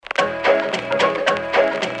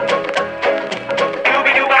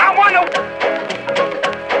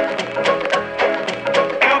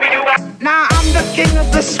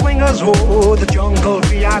Ooh, the jungle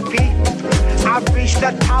VIP. I've reached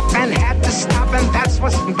the top and had to stop, and that's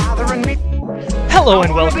what's bothering me. Hello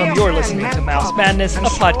and welcome. You're listening to Mouse Madness, a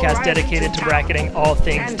podcast dedicated to bracketing all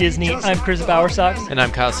things Disney. I'm Chris Bowersox. And I'm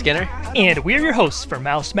Kyle Skinner. And we're your hosts for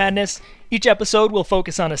Mouse Madness. Each episode will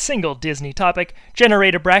focus on a single Disney topic,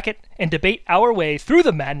 generate a bracket, and debate our way through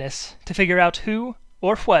the madness to figure out who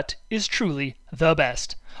or what is truly the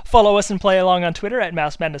best. Follow us and play along on Twitter at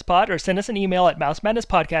Mouse Madness Pod, or send us an email at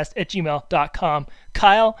mousemadnesspodcast@gmail.com.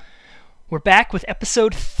 Kyle, we're back with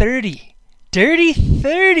episode 30. Dirty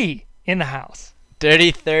 30 in the house. Dirty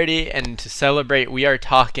 30, and to celebrate, we are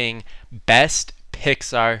talking Best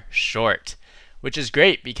Pixar Short, which is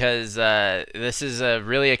great because this is a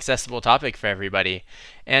really accessible topic for everybody.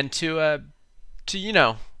 And to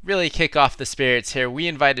really kick off the spirits here, we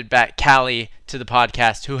invited back Callie to the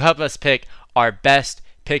podcast, who helped us pick our Best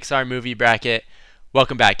Pixar Movie bracket.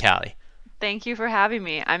 Welcome back, Callie. Thank you for having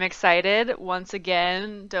me. I'm excited. Once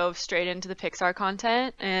again, dove straight into the Pixar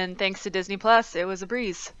content, and thanks to Disney Plus, it was a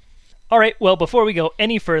breeze. All right, well, before we go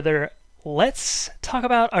any further, let's talk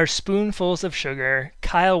about our spoonfuls of sugar.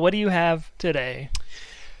 Kyle, what do you have today?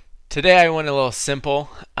 Today I went a little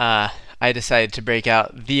simple. I decided to break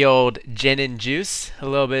out the old gin and juice, a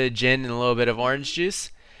little bit of gin and a little bit of orange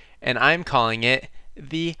juice, and I'm calling it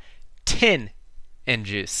the Tin and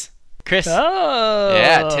Juice. Chris. Oh.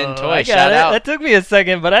 Yeah, Tin Toy. I got Shout it. out. That took me a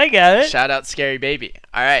second, but I got it. Shout out Scary Baby.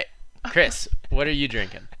 All right, Chris, what are you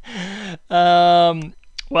drinking?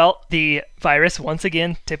 Well, the virus once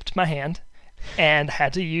again tipped my hand and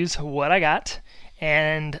had to use what I got.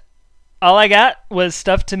 And all I got was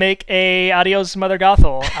stuff to make a Adios Mother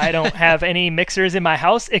Gothel. I don't have any mixers in my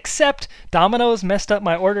house, except Domino's messed up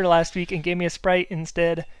my order last week and gave me a Sprite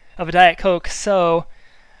instead of a Diet Coke. So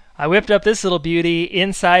I whipped up this little beauty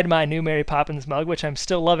inside my new Mary Poppins mug, which I'm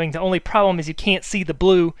still loving. The only problem is you can't see the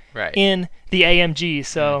blue in the AMG,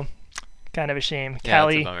 so kind of a shame. Yeah,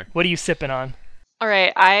 Callie, that's a bummer. what are you sipping on? All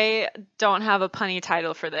right, I don't have a punny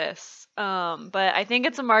title for this, but I think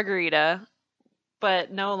it's a margarita,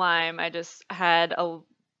 but no lime. I just had a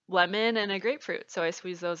lemon and a grapefruit, so I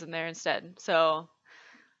squeezed those in there instead. So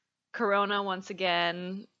Corona, once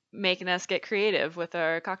again, making us get creative with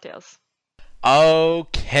our cocktails.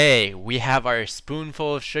 Okay, we have our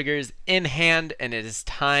spoonful of sugars in hand, and it is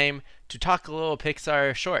time to talk a little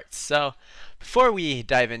Pixar shorts. So before we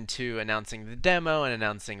dive into announcing the demo and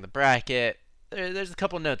announcing the bracket, there's a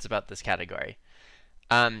couple notes about this category.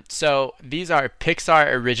 So these are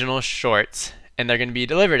Pixar original shorts, and they're going to be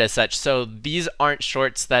delivered as such. So these aren't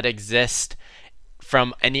shorts that exist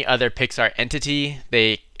from any other Pixar entity.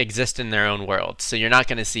 They exist in their own world. So you're not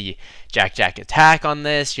going to see Jack Jack Attack on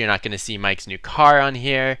this. You're not going to see Mike's New Car on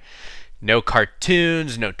here. No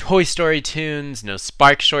cartoons, no Toy Story tunes, no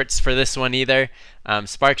Spark shorts for this one either.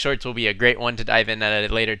 Spark shorts will be a great one to dive in at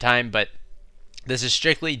a later time, but this is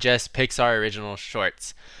strictly just Pixar original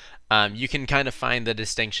shorts. You can kind of find the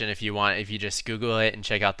distinction if you want, if you just Google it and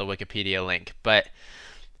check out the Wikipedia link. But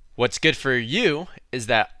what's good for you is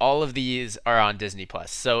that all of these are on Disney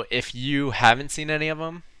Plus. So if you haven't seen any of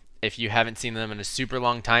them, if you haven't seen them in a super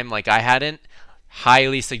long time like I hadn't,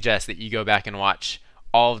 highly suggest that you go back and watch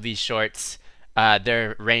all of these shorts.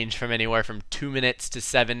 They range from anywhere from 2 minutes to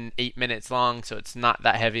 7-8 minutes long, so it's not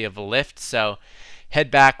that heavy of a lift. So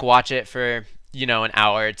head back, watch it for an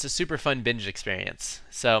hour. It's a super fun binge experience.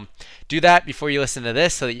 So do that before you listen to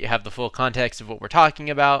this so that you have the full context of what we're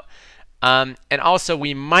talking about. And also,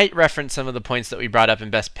 we might reference some of the points that we brought up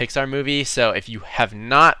in Best Pixar Movie. So if you have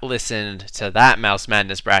not listened to that Mouse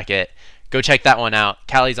Madness bracket, go check that one out.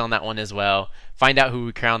 Callie's on that one as well. Find out who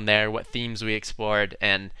we crowned there, what themes we explored,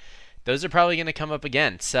 and those are probably going to come up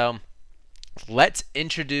again. So let's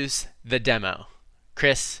introduce the demo.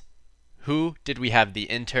 Chris, who did we have the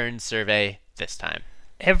intern survey this time?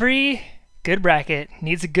 Every good bracket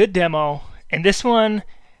needs a good demo, and this one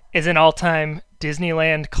is an all-time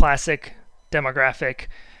Disneyland classic demographic.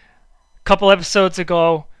 A couple episodes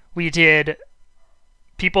ago, we did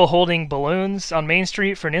people holding balloons on Main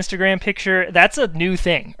Street for an Instagram picture. That's a new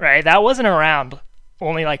thing, right? That wasn't around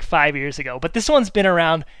only like 5 years ago, but this one's been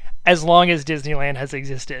around as long as Disneyland has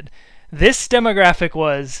existed. This demographic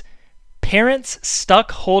was parents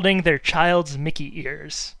stuck holding their child's Mickey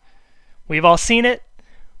ears. We've all seen it.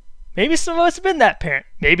 Maybe some of us have been that parent.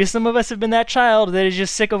 Maybe some of us have been that child that is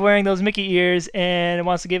just sick of wearing those Mickey ears and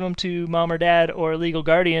wants to give them to mom or dad or a legal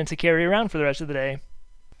guardian to carry around for the rest of the day.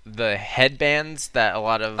 The headbands that a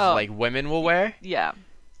lot of women will wear. Yeah.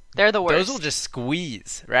 They're the worst. Those will just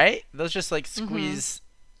squeeze, right? Those just squeeze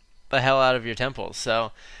the hell out of your temples.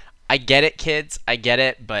 So I get it, kids. I get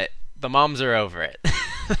it, but the moms are over it.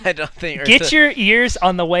 I don't think. Get your ears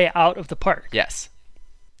on the way out of the park. Yes.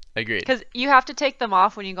 Agreed. Because you have to take them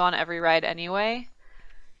off when you go on every ride anyway.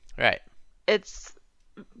 Right. It's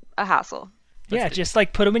a hassle. Yeah, just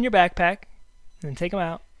like put them in your backpack and then take them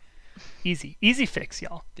out. Easy fix,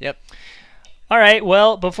 y'all. Yep. All right,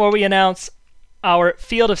 well, before we announce our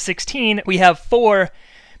field of 16, we have 4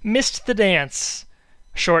 Missed the Dance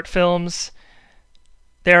short films.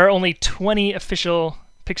 There are only 20 official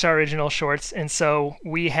Pixar original shorts, and so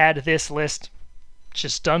we had this list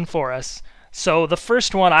just done for us. So the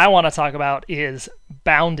first one I want to talk about is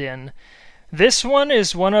Boundin'. This one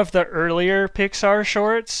is one of the earlier Pixar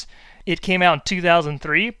shorts. It came out in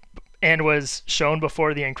 2003 and was shown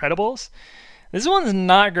before The Incredibles. This one's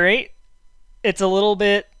not great. It's a little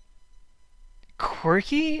bit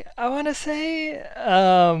quirky, I want to say.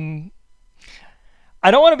 I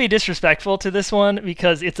don't want to be disrespectful to this one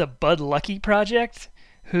because it's a Bud Luckey project,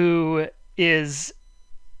 who is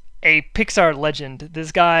a Pixar legend.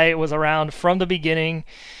 This guy was around from the beginning.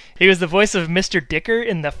 He was the voice of Mr. Dicker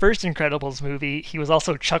in the first Incredibles movie. He was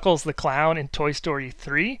also Chuckles the Clown in Toy Story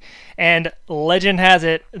 3. And legend has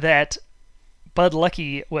it that Bud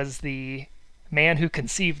Luckey was the man who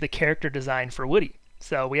conceived the character design for Woody.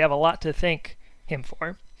 So we have a lot to thank him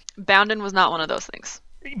for. Boundin' was not one of those things.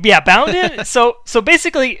 Yeah, Boundin'. So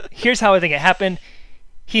basically, here's how I think it happened.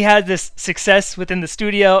 He had this success within the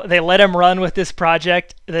studio. They let him run with this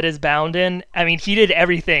project that is Boundin'. I mean, he did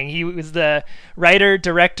everything. He was the writer,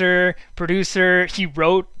 director, producer. He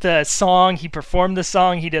wrote the song. He performed the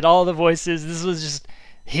song. He did all the voices. This was just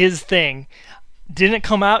his thing. Didn't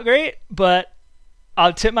come out great, but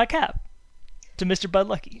I'll tip my cap to Mr. Bud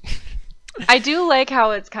Luckey. I do like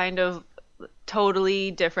how it's kind of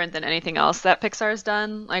totally different than anything else that Pixar's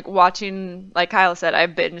done. Like watching, like Kyle said, I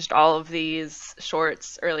binged all of these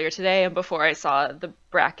shorts earlier today, and before I saw the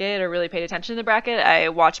bracket or really paid attention to the bracket, I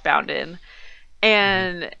watched Boundin'.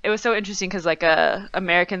 And it was so interesting because like a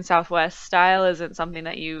American Southwest style isn't something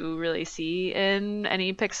that you really see in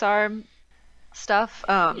any Pixar stuff.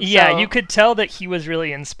 Yeah, you could tell that he was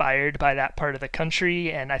really inspired by that part of the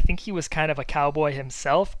country, and I think he was kind of a cowboy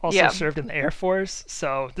himself. Also served in the Air Force,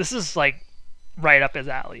 so this is like right up his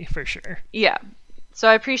alley for sure. Yeah, so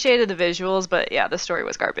I appreciated the visuals, but yeah, the story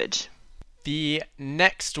was garbage. The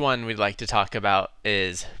next one we'd like to talk about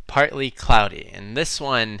is Partly Cloudy, and this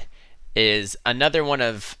one is another one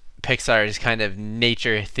of Pixar's kind of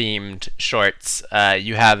nature-themed shorts.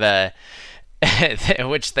 You have a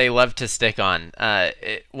which they love to stick on.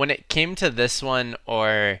 When it came to this one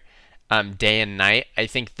or Day and Night, I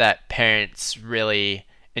think that parents really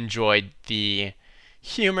enjoyed the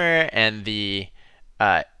humor and the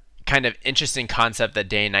kind of interesting concept that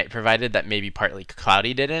Day and Night provided that maybe Partly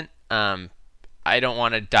Cloudy didn't. I don't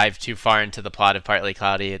want to dive too far into the plot of Partly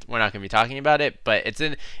Cloudy. We're not going to be talking about it, but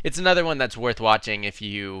it's another one that's worth watching if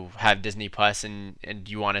you have Disney Plus and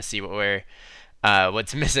you want to see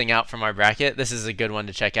what's missing out from our bracket. This is a good one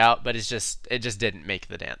to check out, but it just didn't make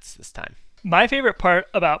the dance this time. My favorite part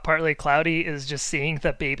about Partly Cloudy is just seeing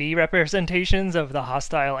the baby representations of the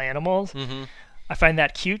hostile animals. Mm-hmm. I find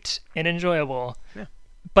that cute and enjoyable. Yeah.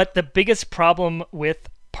 But the biggest problem with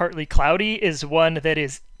Partly Cloudy is one that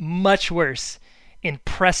is much worse in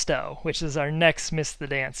Presto, which is our next Miss the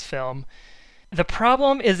Dance film. The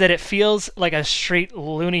problem is that it feels like a straight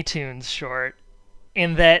Looney Tunes short,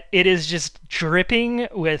 in that it is just dripping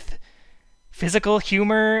with physical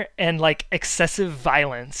humor and like excessive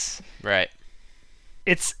violence. Right.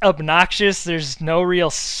 It's obnoxious. There's no real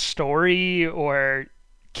story or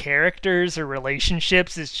characters or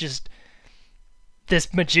relationships. It's just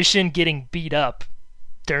this magician getting beat up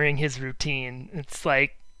during his routine. It's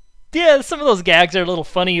like, yeah, some of those gags are a little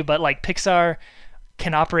funny, but like Pixar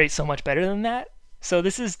can operate so much better than that. So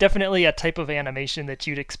this is definitely a type of animation that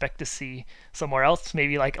you'd expect to see somewhere else,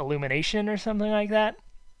 maybe like Illumination or something like that.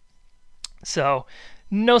 So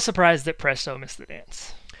no surprise that Presto missed the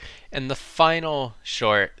dance. And the final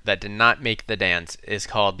short that did not make the dance is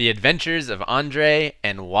called The Adventures of Andre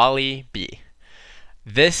and Wally B.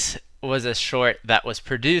 This was a short that was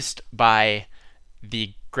produced by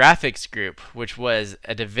the Graphics Group, which was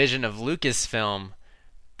a division of Lucasfilm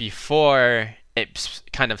before it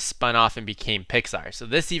kind of spun off and became Pixar. So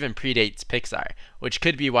this even predates Pixar, which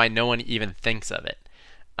could be why no one even thinks of it.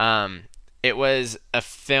 It was a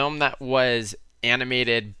film that was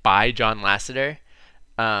animated by John Lasseter.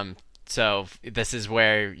 So this is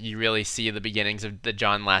where you really see the beginnings of the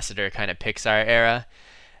John Lasseter kind of Pixar era.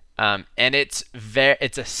 And it's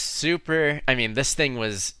a super, I mean, this thing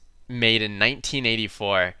was made in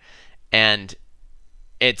 1984, and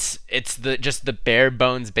it's just the bare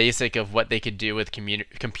bones basic of what they could do with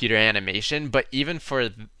computer animation. But even for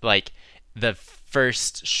like the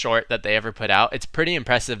first short that they ever put out, it's pretty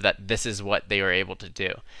impressive that this is what they were able to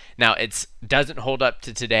do. Now, it doesn't hold up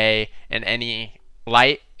to today in any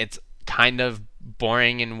light. It's kind of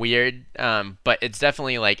boring and weird, but it's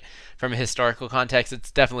definitely, like, from a historical context,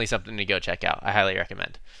 it's definitely something to go check out. I highly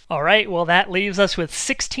recommend. All right, well, that leaves us with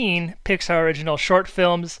 16 Pixar original short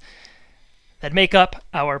films that make up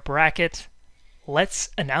our bracket. Let's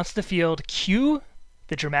announce the field. Cue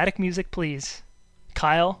the dramatic music, please.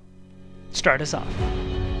 Kyle, start us off.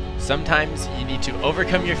 Sometimes you need to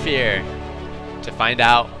overcome your fear to find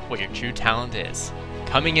out what your true talent is.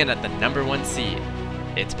 Coming in at the number 1 seed,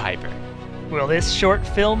 it's Piper. Will this short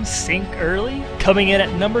film sink early? Coming in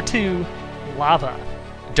at number 2, Lava.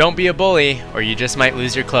 Don't be a bully, or you just might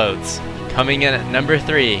lose your clothes. Coming in at number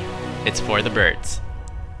 3, it's For the Birds.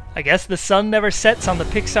 I guess the sun never sets on the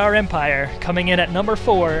Pixar empire. Coming in at number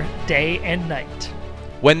 4, Day and Night.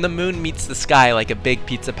 When the moon meets the sky like a big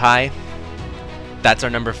pizza pie, that's our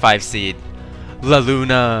number 5 seed, La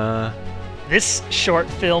Luna. This short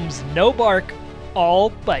film's No Bark, All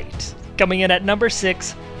Bite. Coming in at number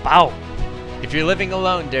 6, Bow. If you're living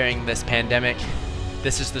alone during this pandemic,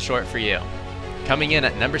 this is the short for you. Coming in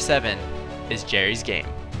at number 7 is Jerry's Game.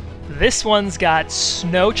 This one's got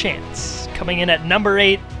no chance. Coming in at number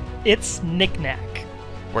 8, it's Knick Knack.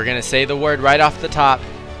 We're gonna say the word right off the top.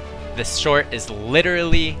 This short is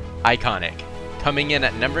literally iconic. Coming in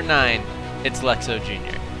at number 9, it's Lexo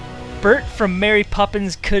Jr. Bert from Mary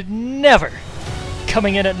Poppins could never.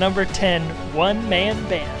 Coming in at number 10, One Man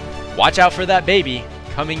Band. Watch out for that baby.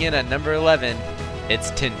 Coming in at number 11,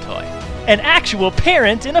 it's Tin Toy. An actual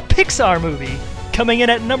parent in a Pixar movie. Coming in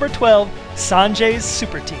at number 12, Sanjay's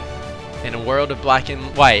Super Team. In a world of black and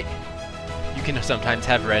white, you can sometimes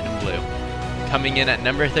have red and blue. Coming in at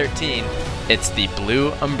number 13, it's the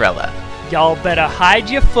Blue Umbrella. Y'all better hide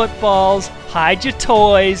your footballs, hide your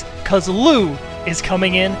toys, cause Lou is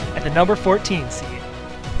coming in at the number 14 seed.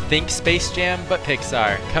 Think Space Jam, but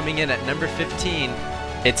Pixar. Coming in at number 15,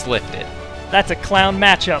 it's Lifted. That's a clown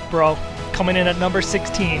matchup, bro. Coming in at number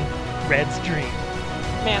 16, Red's Dream.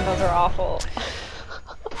 Man, those are awful.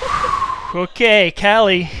 Okay,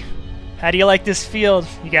 Callie, how do you like this field?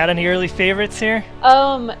 You got any early favorites here?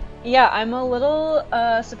 Yeah, I'm a little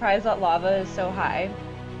surprised that Lava is so high.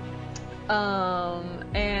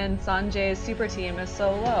 And Sanjay's Super Team is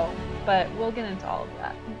so low, but we'll get into all of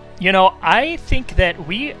that. You know, I think that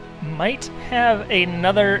we might have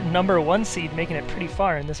another number 1 seed making it pretty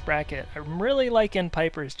far in this bracket. I'm really liking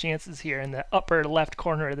Piper's chances here in the upper left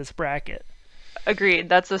corner of this bracket. Agreed.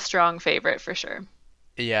 That's a strong favorite for sure.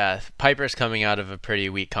 Yeah, Piper's coming out of a pretty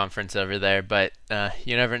weak conference over there, but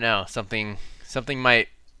you never know. Something might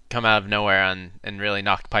come out of nowhere and really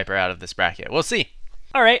knock Piper out of this bracket. We'll see.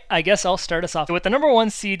 All right, I guess I'll start us off. With the number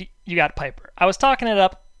 1 seed, you got Piper. I was talking it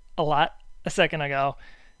up a lot a second ago.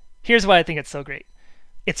 Here's why I think it's so great.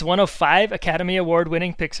 It's one of 5 Academy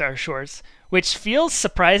Award-winning Pixar shorts, which feels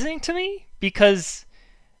surprising to me because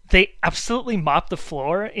they absolutely mopped the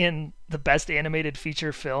floor in the Best Animated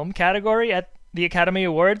Feature Film category at the Academy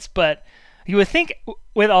Awards, but you would think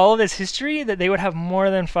with all of this history that they would have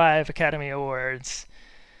more than 5 Academy Awards.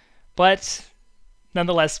 But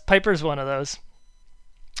nonetheless, Piper's one of those.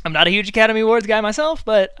 I'm not a huge Academy Awards guy myself,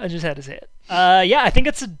 but I just had to say it. Yeah, I think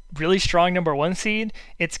it's a really strong number 1 seed.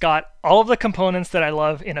 It's got all of the components that I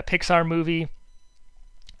love in a Pixar movie.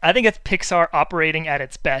 I think it's Pixar operating at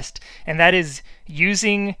its best, and that is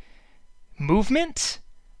using movement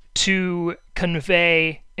to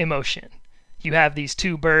convey emotion. You have these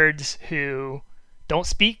 2 birds who don't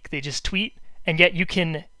speak, they just tweet, and yet you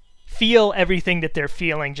can feel everything that they're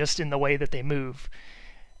feeling just in the way that they move.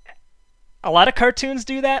 A lot of cartoons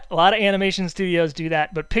do that, a lot of animation studios do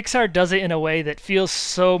that, but Pixar does it in a way that feels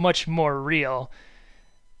so much more real.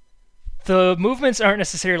 The movements aren't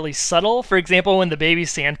necessarily subtle. For example, when the baby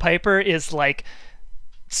sandpiper is like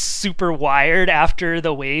super wired after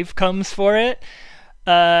the wave comes for it,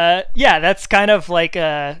 yeah, that's kind of like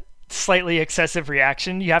a slightly excessive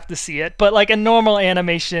reaction. You have to see it, but like a normal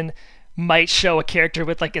animation might show a character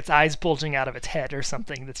with like its eyes bulging out of its head or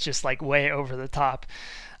something that's just like way over the top.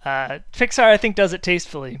 Pixar, I think, does it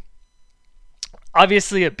tastefully.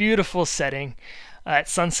 Obviously, a beautiful setting at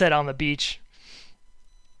sunset on the beach.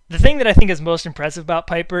 The thing that I think is most impressive about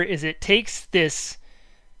Piper is it takes this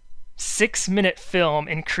 6-minute film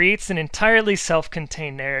and creates an entirely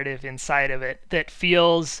self-contained narrative inside of it that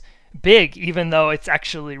feels big, even though it's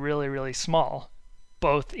actually really, really small,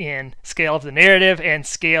 both in scale of the narrative and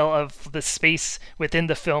scale of the space within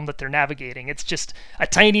the film that they're navigating. It's just a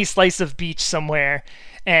tiny slice of beach somewhere,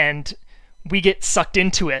 and we get sucked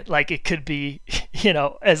into it like it could be,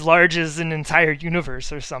 as large as an entire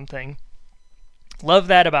universe or something. Love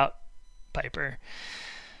that about Piper.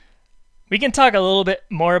 We can talk a little bit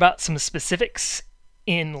more about some specifics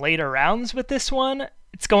in later rounds with this one.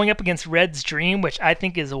 It's going up against Red's Dream, which I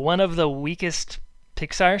think is one of the weakest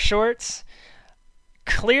Pixar shorts.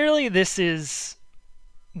 Clearly, this is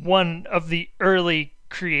one of the early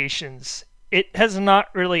creations. It has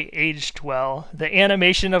not really aged well. The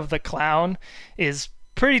animation of the clown is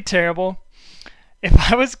pretty terrible.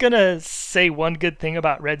 If I was going to say one good thing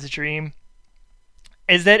about Red's Dream,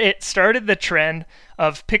 is that it started the trend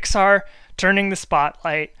of Pixar turning the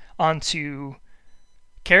spotlight onto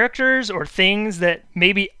characters or things that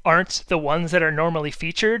maybe aren't the ones that are normally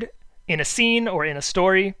featured in a scene or in a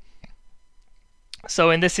story.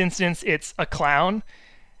 So in this instance, it's a clown.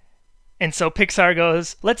 And so Pixar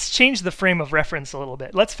goes, let's change the frame of reference a little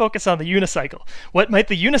bit. Let's focus on the unicycle. What might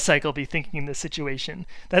the unicycle be thinking in this situation?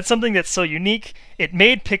 That's something that's so unique. It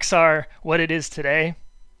made Pixar what it is today.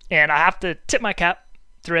 And I have to tip my cap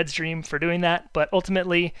to Red's Dream for doing that. But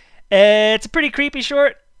ultimately, it's a pretty creepy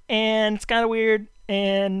short. And it's kind of weird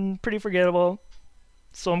and pretty forgettable.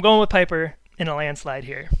 So I'm going with Piper in a landslide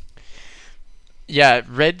here. Yeah,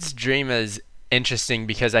 Red's Dream is interesting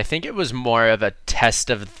because I think it was more of a test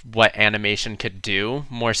of what animation could do,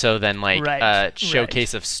 more so than like a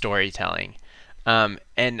showcase of storytelling. And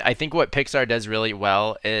I think what Pixar does really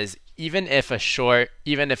well is even if a short,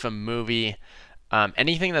 even if a movie,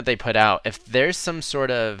 anything that they put out, if there's some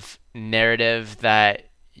sort of narrative that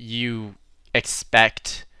you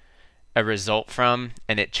expect a result from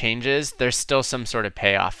and it changes, there's still some sort of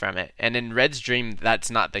payoff from it. And in Red's Dream, that's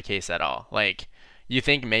not the case at all. Like, you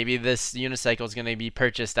think maybe this unicycle is going to be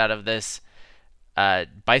purchased out of this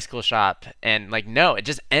bicycle shop, and like, no, it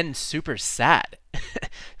just ends super sad,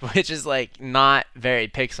 which is like not very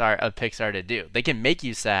Pixar to do. They can make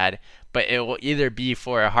you sad, but it will either be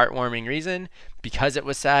for a heartwarming reason because it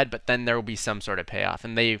was sad, but then there will be some sort of payoff.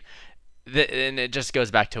 And and it just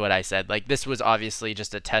goes back to what I said. Like, this was obviously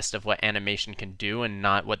just a test of what animation can do and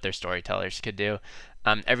not what their storytellers could do.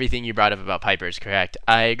 Everything you brought up about Piper is correct.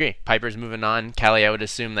 I agree. Piper's moving on. Callie, I would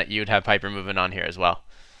assume that you'd have Piper moving on here as well.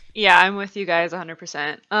 Yeah, I'm with you guys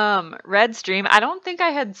 100%. Red's Dream, I don't think I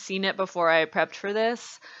had seen it before I prepped for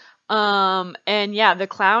this. And yeah, the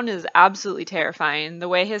clown is absolutely terrifying. The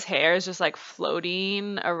way his hair is just like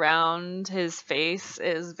floating around his face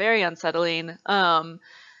is very unsettling.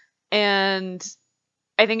 And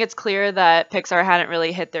I think it's clear that Pixar hadn't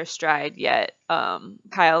really hit their stride yet.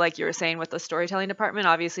 Kyle, like you were saying with the storytelling department,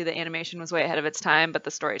 obviously the animation was way ahead of its time, but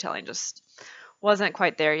the storytelling just wasn't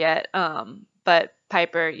quite there yet. But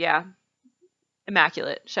Piper, yeah,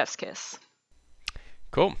 immaculate, chef's kiss.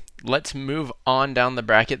 Cool. Let's move on down the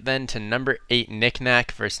bracket then to number 8, Knick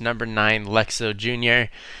Knack versus number 9, Lexo Jr.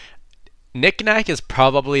 Knick Knack is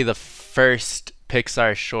probably the first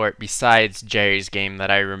Pixar short besides Jerry's Game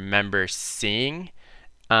that I remember seeing.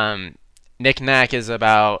 Knick Knack is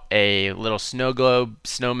about a little snow globe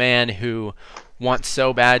snowman who wants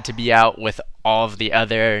so bad to be out with all of the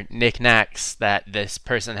other knickknacks that this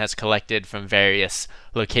person has collected from various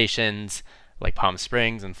locations like Palm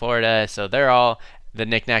Springs and Florida. So the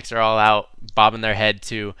knickknacks are all out bobbing their head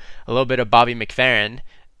to a little bit of Bobby McFerrin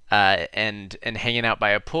and hanging out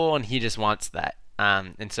by a pool, and he just wants that.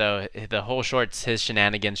 And so the whole short's his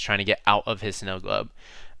shenanigans trying to get out of his snow globe.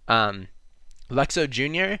 Lexo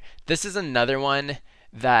Jr., this is another one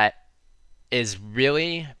that is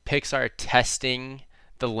really Pixar testing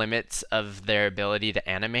the limits of their ability to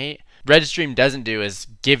animate. Red's Dream doesn't do is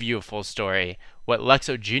give you a full story. What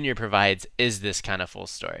Lexo Jr. provides is this kind of full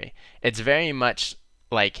story. It's very much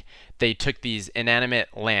like they took these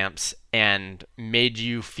inanimate lamps and made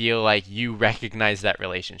you feel like you recognize that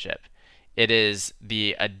relationship. It is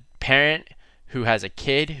a parent who has a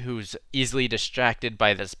kid who's easily distracted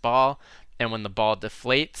by this ball, and when the ball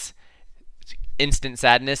deflates, instant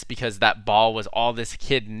sadness because that ball was all this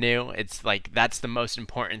kid knew. It's like that's the most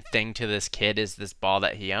important thing to this kid is this ball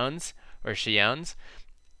that he owns or she owns.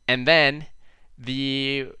 And then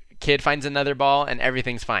the kid finds another ball and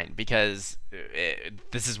everything's fine because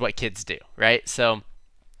this is what kids do, right? So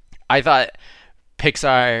I thought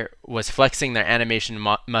Pixar was flexing their animation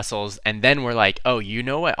muscles, and then we're like, oh, you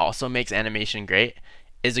know what also makes animation great?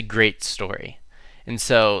 Is a great story. And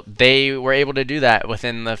so they were able to do that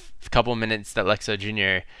within the couple minutes that Lexo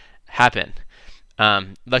Jr. happened.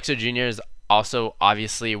 Lexo Jr. is also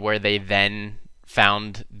obviously where they then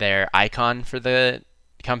found their icon for the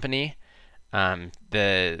company.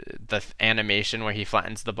 The animation where he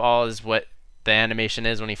flattens the ball is what the animation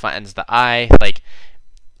is when he flattens the eye. Like,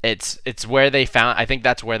 it's where they found, I think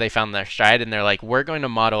that's where they found their stride, and they're like, we're going to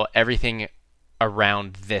model everything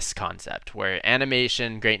around this concept where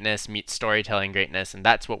animation greatness meets storytelling greatness, and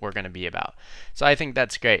that's what we're going to be about. So I think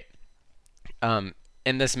that's great.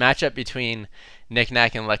 In this matchup between Nick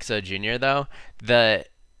Nack and Luxo Jr., though,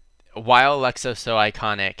 while Luxo's so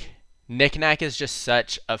iconic, Nick Nack is just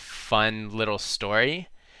such a fun little story,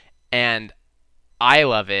 and I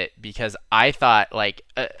love it because I thought, like,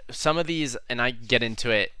 some of these, and I get into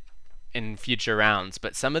it in future rounds,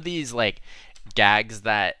 but some of these, like, gags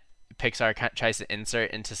that Pixar tries to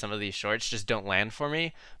insert into some of these shorts just don't land for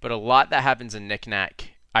me. But a lot that happens in Nick Nack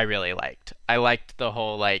I really liked. I liked the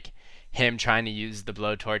whole, like, him trying to use the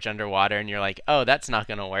blowtorch underwater, and you're like, oh, that's not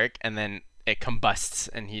going to work, and then it combusts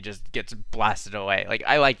and he just gets blasted away. Like,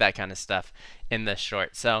 I like that kind of stuff in this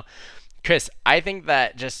short. So Chris, I think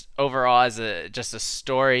that just overall as just a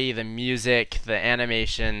story, the music, the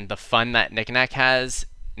animation, the fun that Nick Nack has,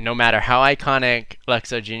 no matter how iconic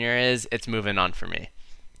Luxo Jr. is, it's moving on for me.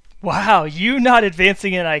 Wow, you not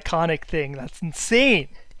advancing an iconic thing. That's insane.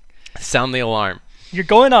 Sound the alarm. You're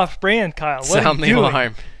going off brand, Kyle. What Sound are you the doing?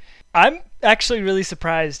 alarm. I'm actually really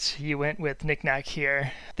surprised you went with Nick Nack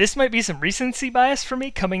here. This might be some recency bias for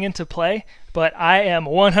me coming into play, but I am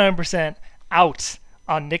 100% out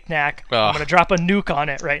on Nick Nack. Ugh. I'm going to drop a nuke on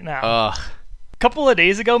it right now. Ugh. A couple of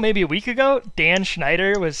days ago, maybe a week ago, Dan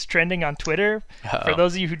Schneider was trending on Twitter. Uh-oh. For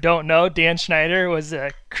those of you who don't know, Dan Schneider was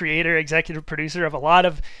a creator, executive producer of a lot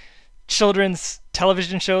of children's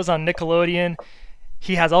television shows on Nickelodeon.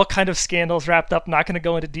 He has all kind of scandals wrapped up. Not going to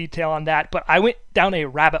go into detail on that, but I went down a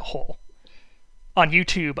rabbit hole on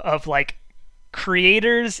YouTube of like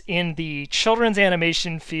creators in the children's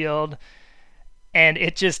animation field, and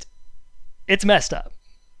it's messed up.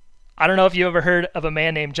 I don't know if you ever heard of a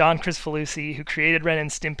man named John Kricfalusi who created Ren and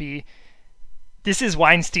Stimpy. This is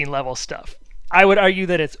Weinstein level stuff. I would argue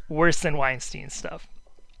that it's worse than Weinstein stuff.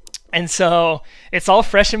 And so it's all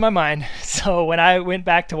fresh in my mind. So when I went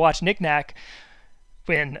back to watch Nick Nack,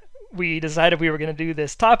 when we decided we were going to do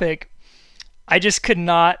this topic, I just could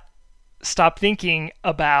not stop thinking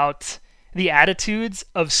about the attitudes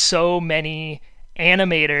of so many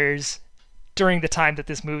animators during the time that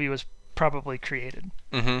this movie was probably created.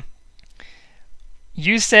 Mm-hmm.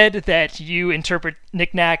 You said that you interpret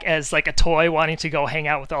Nick Nack as like a toy wanting to go hang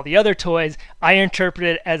out with all the other toys. I interpret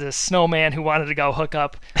it as a snowman who wanted to go hook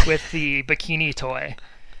up with the bikini toy,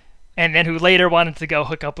 and then who later wanted to go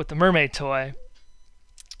hook up with the mermaid toy.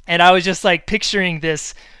 And I was just like picturing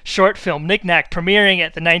this short film, Nick Nack, premiering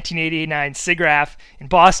at the 1989 SIGGRAPH in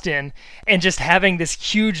Boston, and just having this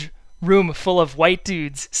huge room full of white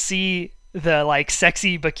dudes see the like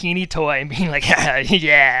sexy bikini toy and being like,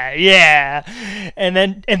 yeah, and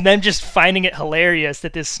then just finding it hilarious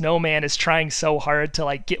that this snowman is trying so hard to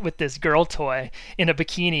like get with this girl toy in a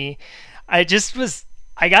bikini. My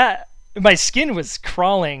skin was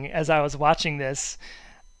crawling as I was watching this,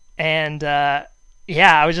 and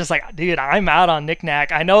I was just like, dude, I'm out on Nick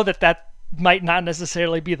Nack. I know that might not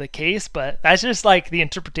necessarily be the case, but that's just like the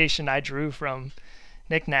interpretation I drew from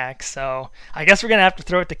Nick Nack. So I guess we're going to have to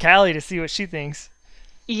throw it to Callie to see what she thinks.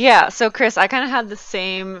 Yeah, so Chris, I kind of had the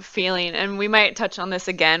same feeling, and we might touch on this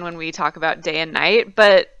again when we talk about Day and Night,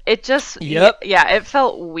 but it just, it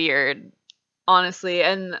felt weird, honestly.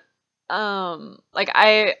 And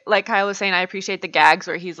like Kyle was saying, I appreciate the gags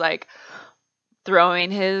where he's like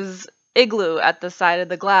throwing his igloo at the side of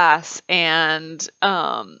the glass and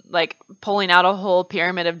like pulling out a whole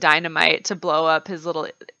pyramid of dynamite to blow up his little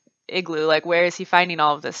igloo. Like, where is he finding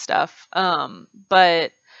all of this stuff?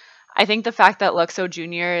 But I think the fact that Luxo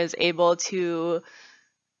Jr. is able to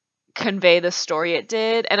convey the story it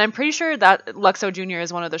did, and I'm pretty sure that Luxo Jr.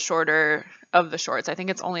 is one of the shorter of the shorts. I think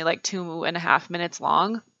it's only like 2.5 minutes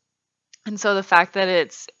long. And so the fact that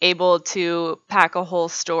it's able to pack a whole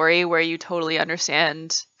story where you totally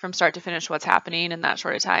understand from start to finish what's happening in that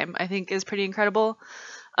short of time, I think is pretty incredible.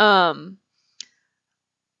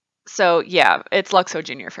 So yeah, it's Luxo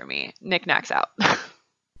Jr. for me. Nick Nack's out.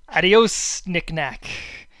 Adios, Nick Nack.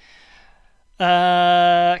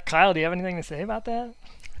 Kyle, do you have anything to say about that?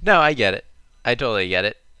 No, I get it. I totally get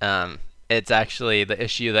it. It's actually the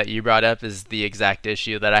issue that you brought up is the exact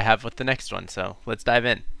issue that I have with the next one. So let's dive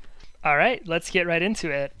in. All right, let's get right into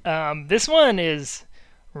it. This one is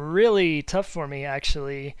really tough for me,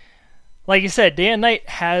 actually. Like you said, Day and Night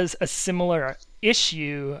has a similar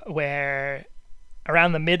issue where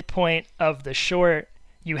around the midpoint of the short,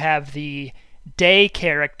 you have the Day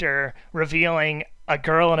character revealing a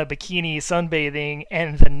girl in a bikini sunbathing,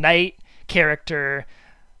 and the Night character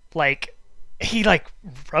like he like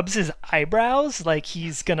rubs his eyebrows like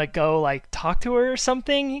he's gonna go like talk to her or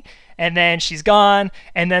something, and then she's gone,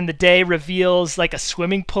 and then the day reveals like a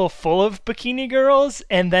swimming pool full of bikini girls,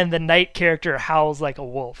 and then the night character howls like a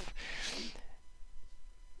wolf.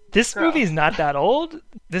 This movie is not that old.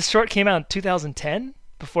 This short came out in 2010,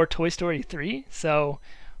 before Toy Story 3, so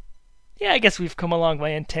yeah, I guess we've come a long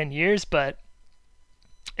way in 10 years, but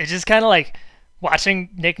it's just kind of like watching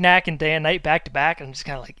Knick Knack and Day and Night back to back. I'm just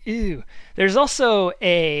kind of like, ew. There's also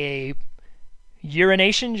a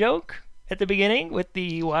urination joke at the beginning with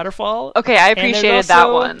the waterfall. Okay, I appreciated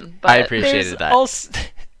that one. But I appreciated that.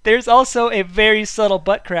 There's also a very subtle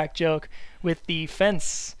butt crack joke with the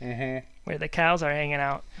fence where the cows are hanging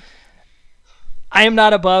out. I am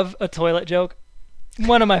not above a toilet joke.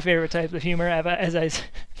 One of my favorite types of humor, as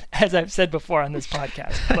I've said before on this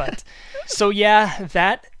podcast. But so yeah,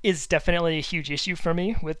 that is definitely a huge issue for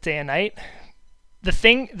me with Day and Night. The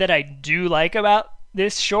thing that I do like about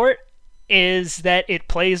this short is that it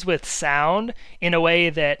plays with sound in a way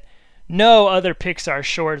that no other Pixar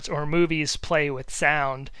shorts or movies play with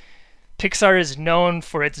sound. Pixar is known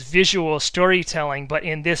for its visual storytelling, but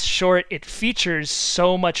in this short, it features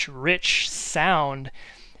so much rich sound.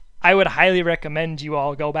 I would highly recommend you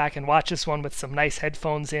all go back and watch this one with some nice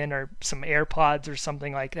headphones in or some AirPods or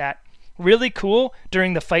something like that. Really cool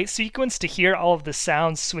during the fight sequence to hear all of the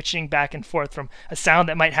sounds switching back and forth from a sound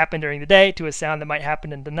that might happen during the day to a sound that might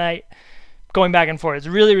happen in the night. Going back and forth. It's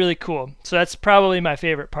really, really cool. So that's probably my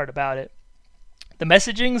favorite part about it. The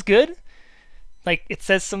messaging's good. Like, it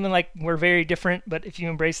says something like, we're very different, but if you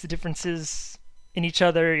embrace the differences in each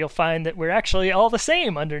other, you'll find that we're actually all the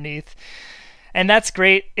same underneath. And that's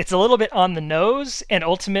great. It's a little bit on the nose, and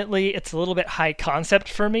ultimately it's a little bit high concept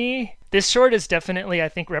for me. This short is definitely, I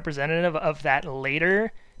think, representative of that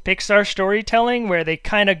later Pixar storytelling where they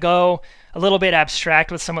kind of go a little bit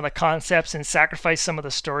abstract with some of the concepts and sacrifice some of the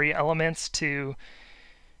story elements to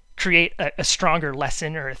create a stronger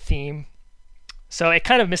lesson or a theme. So it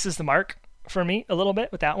kind of misses the mark for me a little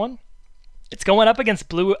bit with that one. It's going up against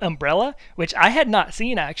Blue Umbrella, which I had not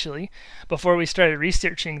seen actually before we started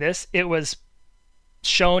researching this. It was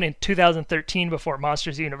shown in 2013 before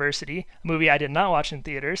Monsters University, a movie I did not watch in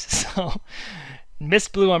theaters, so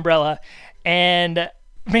missed Blue Umbrella. And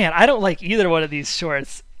man, I don't like either one of these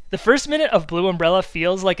shorts. The first minute of Blue Umbrella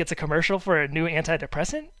feels like it's a commercial for a new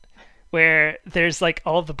antidepressant, where there's like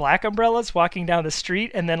all of the black umbrellas walking down the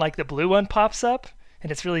street, and then like the blue one pops up,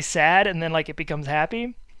 and it's really sad, and then like it becomes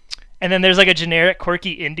happy. And then there's like a generic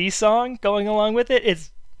quirky indie song going along with it.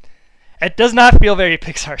 It does not feel very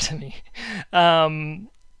Pixar to me.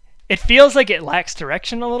 It feels like it lacks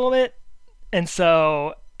direction a little bit. And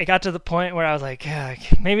so it got to the point where I was like, yeah,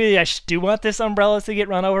 maybe I do want this umbrella to get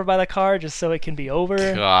run over by the car just so it can be over.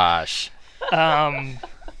 Gosh.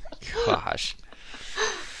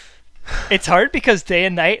 It's hard because Day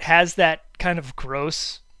and Night has that kind of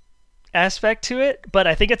gross aspect to it, but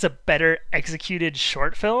I think it's a better executed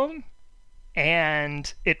short film,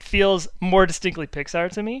 and it feels more distinctly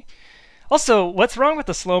Pixar to me. Also, what's wrong with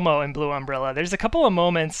the slow-mo in Blue Umbrella? There's a couple of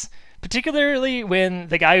moments, particularly when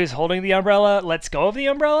the guy who's holding the umbrella lets go of the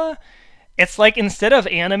umbrella. It's like instead of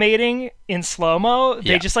animating in slow-mo,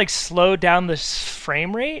 they just like slow down the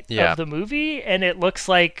frame rate of the movie, and it looks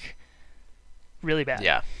like really bad.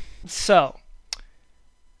 Yeah. So,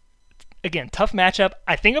 again, tough matchup.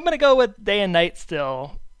 I think I'm going to go with Day and Night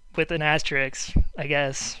still, with an asterisk, I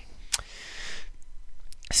guess.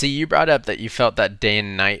 See, you brought up that you felt that Day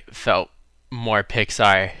and Night felt more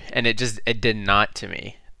Pixar, and it did not to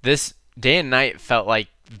me. This Day and Night felt like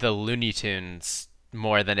the Looney Tunes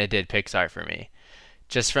more than it did Pixar for me.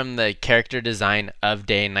 Just from the character design of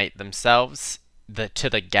Day and Night themselves, to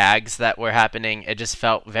the gags that were happening, it just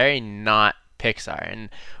felt very not Pixar. And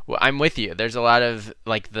I'm with you. There's a lot of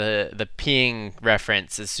like the peeing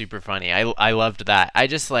reference is super funny. I loved that. I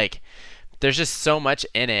just like there's just so much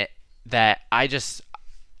in it that I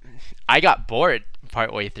got bored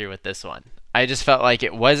partway through with this one. I just felt like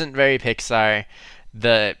it wasn't very Pixar.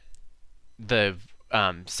 The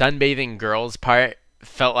sunbathing girls part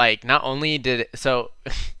felt like not only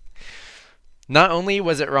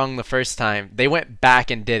was it wrong the first time, they went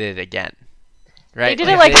back and did it again. Right? They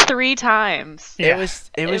did it like 3 times. Yeah.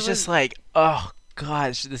 It was just like, oh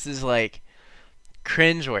gosh, this is like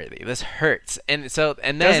cringeworthy. This hurts. And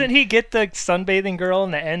then doesn't he get the sunbathing girl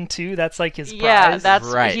in the end too? That's like his prize. Yeah, that's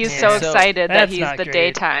right. He's so excited that he's the great.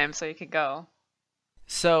 daytime, so he could go.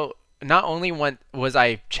 So not only was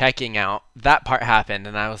I checking out, that part happened,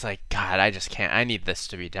 and I was like, God, I just can't. I need this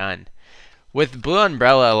to be done. With Blue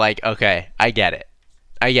Umbrella, like, okay, I get it.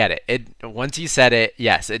 I get it. It once you said it,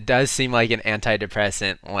 yes, it does seem like an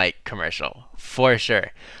antidepressant like commercial, for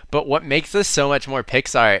sure. But what makes this so much more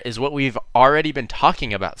Pixar is what we've already been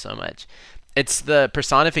talking about so much. It's the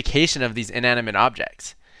personification of these inanimate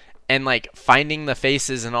objects and like finding the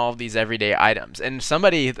faces in all of these everyday items. And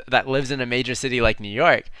somebody that lives in a major city like New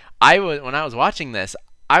York, when I was watching this,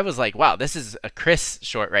 I was like, wow, this is a Chris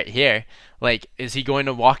short right here. Like, is he going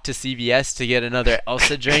to walk to CVS to get another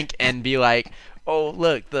Elsa drink and be like, oh,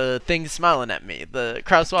 look, the thing's smiling at me. The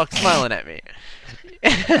crosswalk's smiling at me.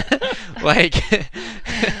 Like,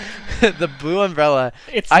 the blue umbrella.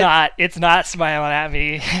 It's not smiling at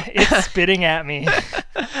me. It's spitting at me.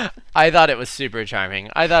 I thought it was super charming.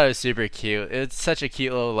 I thought it was super cute. It's such a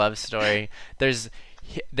cute little love story. There's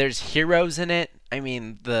heroes in it. I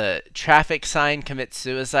mean, the traffic sign commits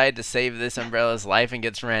suicide to save this umbrella's life and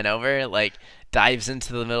gets ran over, like dives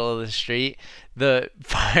into the middle of the street. The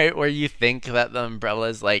part where you think that the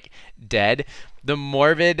umbrella's like dead, the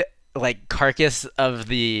morbid like carcass of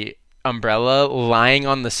the umbrella lying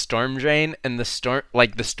on the storm drain and the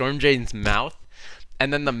storm drain's mouth,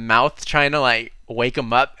 and then the mouth trying to like wake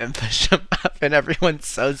him up and push him up, and everyone's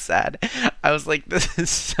so sad. I was like, this is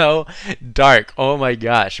so dark. Oh my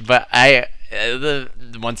gosh. But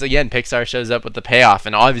once again, Pixar shows up with the payoff,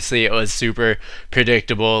 and obviously it was super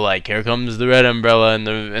predictable. Like, here comes the red umbrella,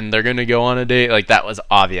 and they're gonna go on a date. Like, that was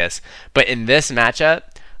obvious. But in this matchup,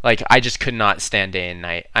 like, I just could not stand day and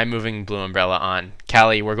night. I'm moving blue umbrella on.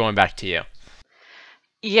 Callie, we're going back to you.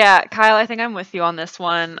 Yeah, Kyle, I think I'm with you on this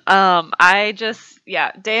one. Day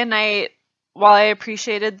and night, while I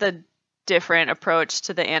appreciated the different approach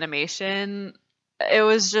to the animation, it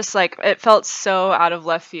was just like, it felt so out of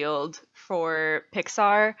left field for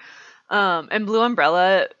Pixar. And Blue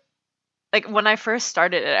Umbrella, like when I first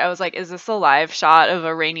started it, I was like, is this a live shot of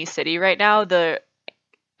a rainy city right now? The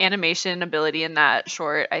animation ability in that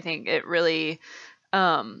short, I think it really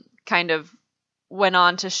kind of went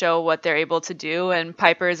on to show what they're able to do. And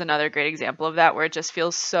Piper is another great example of that, where it just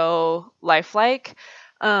feels so lifelike.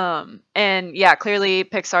 And yeah, clearly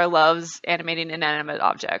Pixar loves animating inanimate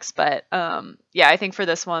objects, but I think for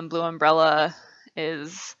this one, Blue Umbrella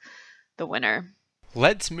is the winner.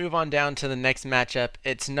 Let's move on down to the next matchup.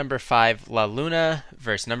 It's number 5, La Luna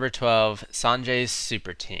versus number 12, Sanjay's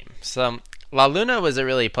Super Team. So La Luna was a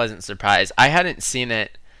really pleasant surprise. I hadn't seen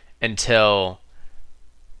it until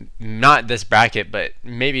not this bracket, but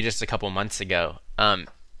maybe just a couple months ago.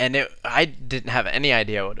 I didn't have any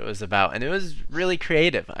idea what it was about, and it was really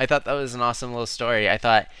creative. I thought that was an awesome little story. I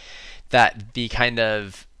thought that the kind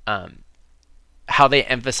of how they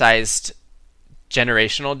emphasized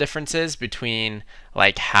generational differences between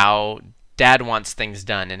like how dad wants things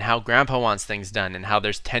done and how grandpa wants things done, and how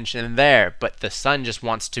there's tension there, but the son just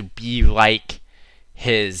wants to be like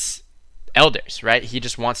his elders, right? He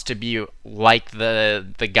just wants to be like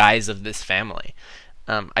the guys of this family.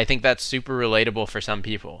 I think that's super relatable for some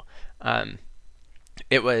people.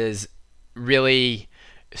 It was really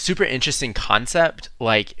super interesting concept.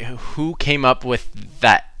 Like, who came up with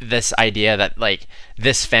this idea that like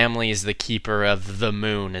this family is the keeper of the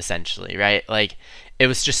moon, essentially, right? Like, it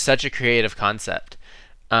was just such a creative concept.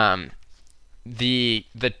 The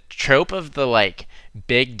trope of the like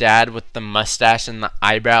big dad with the mustache and the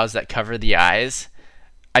eyebrows that cover the eyes,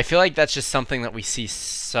 I feel like that's just something that we see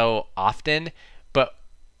so often, but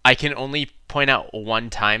I can only point out one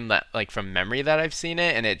time that, like, from memory that I've seen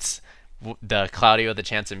it, and it's the Cloudy with a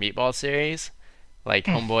Chance of Meatballs series. Like,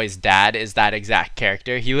 Homeboy's dad is that exact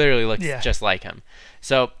character. He literally looks just like him.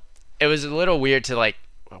 So it was a little weird to like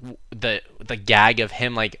the gag of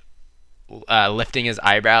him like lifting his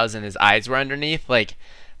eyebrows and his eyes were underneath. Like,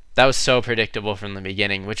 that was so predictable from the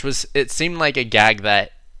beginning, it seemed like a gag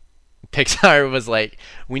that Pixar was like,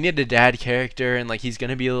 we need a dad character, and like he's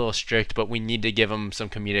gonna be a little strict, but we need to give him some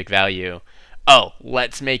comedic value. Oh,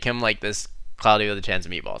 let's make him like this Cloudy with a Chance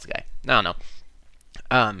of Meatballs guy. I don't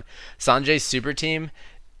know. Sanjay's Super Team,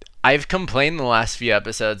 I've complained the last few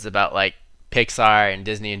episodes about like Pixar and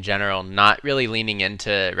Disney in general not really leaning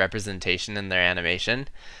into representation in their animation.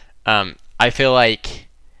 I feel like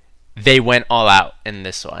they went all out in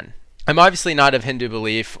this one. I'm obviously not of Hindu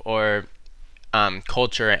belief or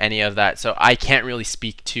culture or any of that, so I can't really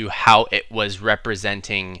speak to how it was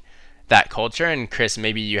representing that culture. And Chris,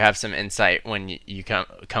 maybe you have some insight when you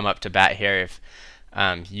come up to bat here if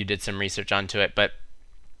you did some research onto it. But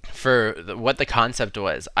for what the concept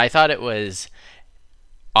was, I thought it was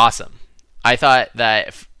awesome. I thought that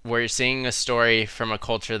if we're seeing a story from a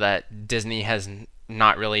culture that Disney has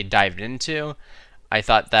not really dived into, I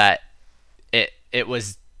thought that it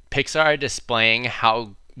was Pixar displaying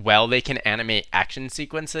how well they can animate action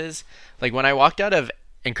sequences. Like, when I walked out of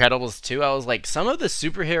Incredibles 2, I was like, some of the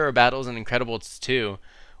superhero battles in Incredibles 2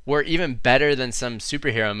 were even better than some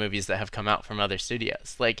superhero movies that have come out from other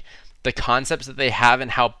studios. Like, the concepts that they have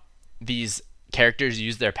and how these characters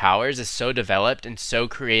use their powers is so developed and so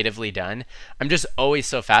creatively done. I'm just always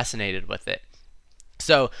so fascinated with it.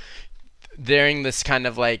 So during this kind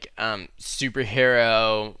of like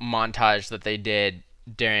superhero montage that they did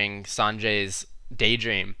during Sanjay's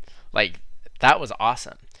daydream, like, that was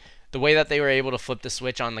awesome. The way that they were able to flip the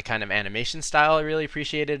switch on the kind of animation style, I really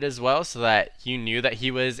appreciated as well, so that you knew that he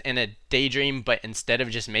was in a daydream, but instead of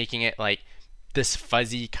just making it like this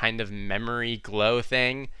fuzzy kind of memory glow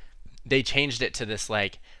thing, they changed it to this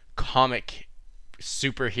like comic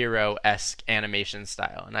superhero-esque animation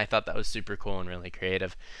style, and I thought that was super cool and really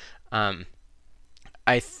creative.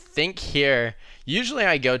 I think here, usually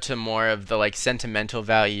I go to more of the like sentimental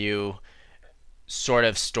value sort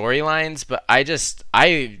of storylines, but I just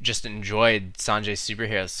enjoyed Sanjay's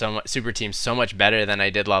super team so much better than I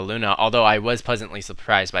did La Luna, although I was pleasantly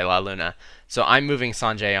surprised by La Luna. So I'm moving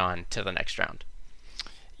Sanjay on to the next round.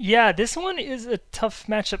 Yeah, this one is a tough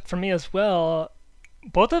matchup for me as well.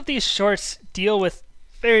 Both of these shorts deal with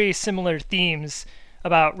very similar themes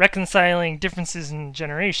about reconciling differences in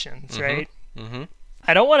generations, right? Mm-hmm.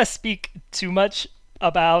 I don't want to speak too much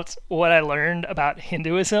about what I learned about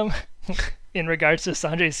Hinduism in regards to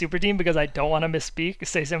Sanjay's super team, because I don't want to misspeak,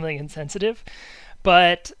 say something insensitive.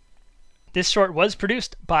 But this short was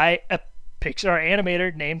produced by a Pixar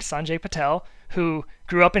animator named Sanjay Patel, who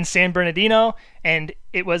grew up in San Bernardino, and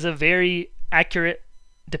it was a very accurate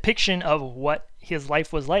depiction of what his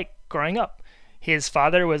life was like growing up. His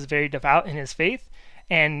father was very devout in his faith,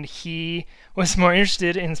 and he was more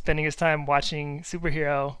interested in spending his time watching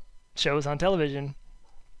superhero shows on television.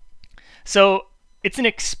 So it's an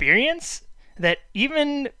experience that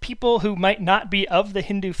even people who might not be of the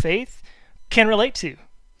Hindu faith can relate to.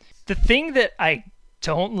 The thing that I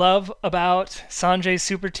don't love about Sanjay's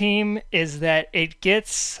super team is that it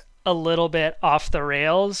gets a little bit off the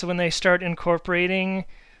rails when they start incorporating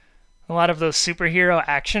a lot of those superhero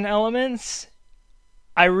action elements.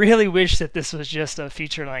 I really wish that this was just a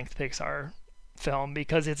feature-length Pixar film,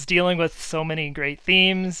 because it's dealing with so many great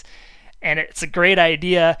themes and it's a great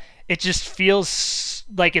idea. It just feels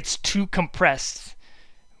like it's too compressed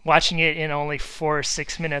watching it in only 4 or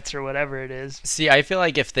 6 minutes or whatever it is. See, I feel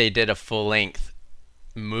like if they did a full-length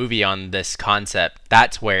movie on this concept,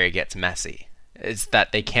 that's where it gets messy. It's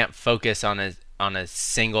that they can't focus on a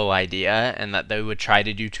single idea, and that they would try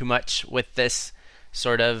to do too much with this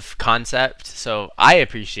sort of concept. So I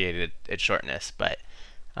appreciated its shortness, but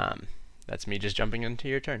that's me just jumping into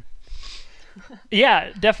your turn.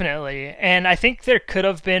 Yeah, definitely. And I think there could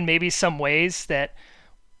have been maybe some ways that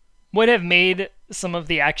would have made some of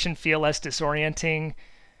the action feel less disorienting.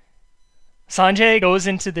 Sanjay goes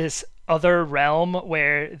into this other realm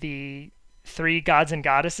where the 3 gods and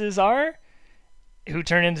goddesses are, who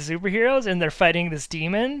turn into superheroes, and they're fighting this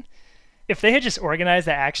demon. If they had just organized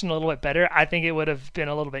that action a little bit better, I think it would have been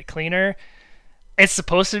a little bit cleaner. It's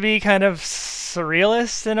supposed to be kind of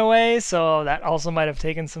surrealist in a way, so that also might have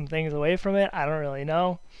taken some things away from it. I don't really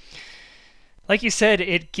know. Like you said,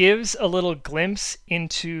 it gives a little glimpse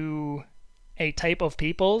into a type of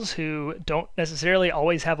peoples who don't necessarily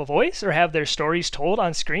always have a voice or have their stories told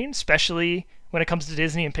on screen, especially when it comes to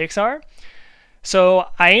Disney and Pixar. So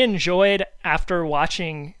I enjoyed, after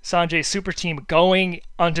watching Sanjay's super team, going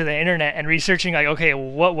onto the internet and researching, like, okay,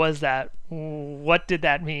 what was that? What did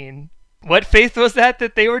that mean? What faith was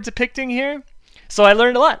that they were depicting here? So I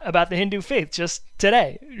learned a lot about the Hindu faith just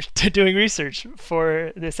today, doing research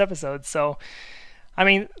for this episode. So, I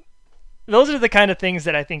mean, those are the kind of things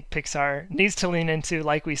that I think Pixar needs to lean into,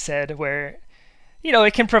 like we said, where, you know,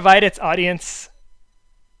 it can provide its audience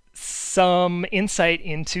some insight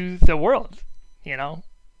into the world, you know,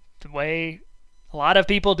 the way a lot of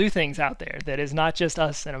people do things out there that is not just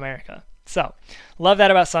us in America. So, love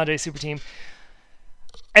that about Sanjay's super team.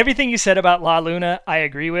 Everything you said about La Luna, I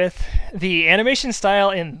agree with. The animation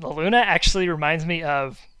style in La Luna actually reminds me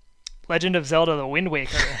of Legend of Zelda: The Wind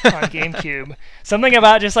Waker on GameCube. Something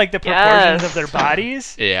about just like the proportions of their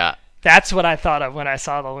bodies. Yeah. That's what I thought of when I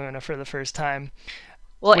saw La Luna for the first time.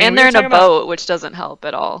 Well, and they're in a boat, which doesn't help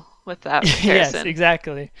at all with that comparison. Yes,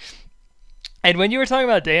 exactly. And when you were talking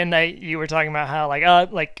about Day and Night, you were talking about how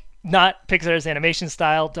like not Pixar's animation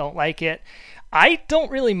style, don't like it. I don't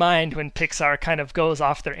really mind when Pixar kind of goes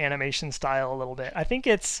off their animation style a little bit. I think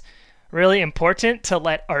it's really important to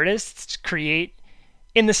let artists create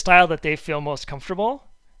in the style that they feel most comfortable.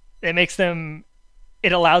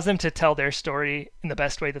 It allows them to tell their story in the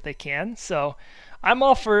best way that they can. So I'm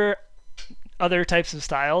all for other types of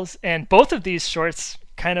styles, and both of these shorts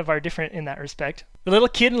kind of are different in that respect. The little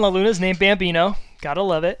kid in La Luna is named Bambino. Gotta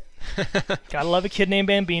love it. Gotta love a kid named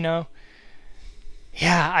Bambino.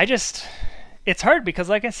 Yeah, it's hard because,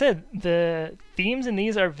 like I said, the themes in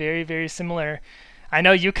these are very, very similar. I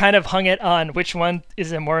know you kind of hung it on which one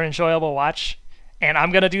is a more enjoyable watch, and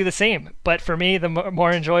I'm going to do the same. But for me, the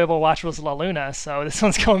more enjoyable watch was La Luna, so this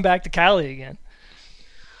one's going back to Callie again.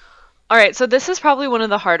 All right, so this is probably one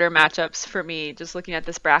of the harder matchups for me, just looking at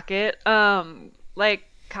this bracket. Like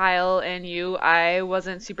Kyle and you, I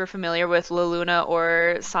wasn't super familiar with La Luna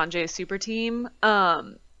or Sanjay's Super Team.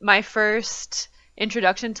 My first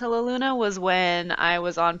introduction to La Luna was when I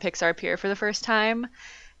was on Pixar Pier for the first time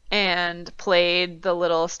and played the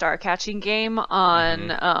little star catching game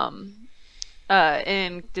on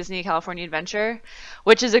in Disney California Adventure,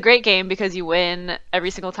 which is a great game because you win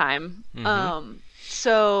every single time.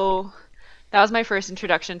 So that was my first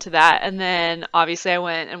introduction to that, and then obviously I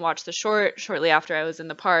went and watched the short shortly after I was in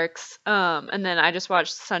the parks, and then I just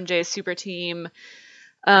watched Sanjay's Super Team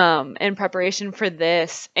in preparation for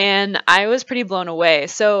this, and I was pretty blown away.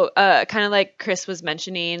 So kind of like Chris was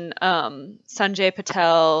mentioning, Sanjay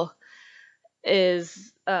Patel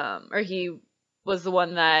is or he was the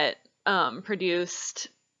one that produced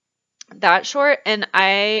that short, and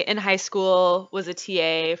I in high school was a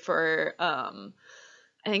TA for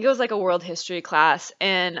I think it was like a world history class,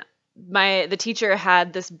 and the teacher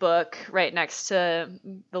had this book right next to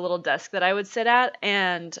the little desk that I would sit at,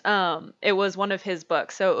 and it was one of his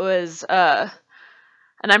books. So it was and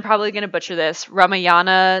I'm probably going to butcher this,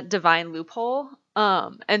 Ramayana Divine Loophole.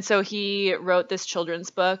 And so he wrote this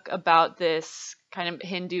children's book about this kind of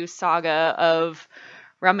Hindu saga of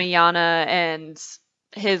Ramayana and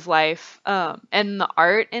his life, and the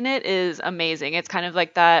art in it is amazing. It's kind of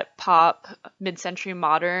like that pop mid-century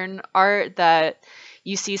modern art that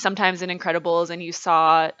you see sometimes in Incredibles, and you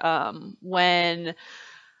saw when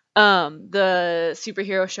the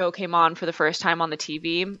superhero show came on for the first time on the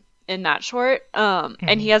TV in that short.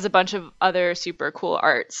 And he has a bunch of other super cool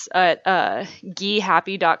arts at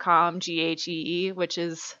geehappy.com, Ghee, which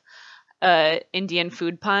is Indian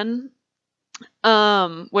food pun,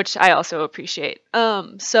 which I also appreciate.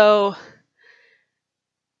 So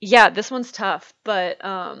yeah, this one's tough, but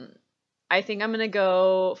I think I'm going to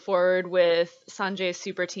go forward with Sanjay's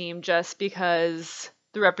Super Team just because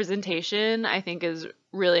the representation I think is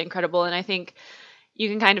really incredible, and I think you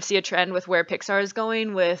can kind of see a trend with where Pixar is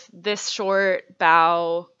going with this short,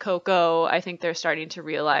 Bao, Coco. I think they're starting to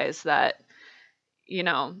realize that, you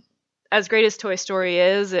know, as great as Toy Story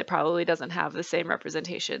is, it probably doesn't have the same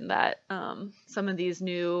representation that some of these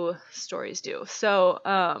new stories do. So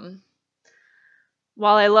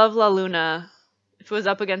while I love La Luna, if it was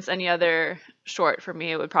up against any other short for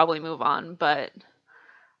me, it would probably move on. But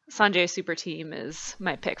Sanjay's Super Team is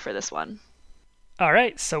my pick for this one. All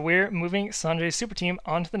right, so we're moving Sanjay's Super Team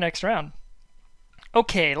on to the next round.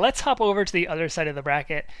 Okay, let's hop over to the other side of the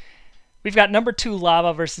bracket. We've got number 2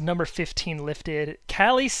 Lava versus number 15 Lifted.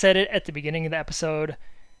 Callie said it at the beginning of the episode.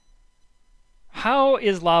 How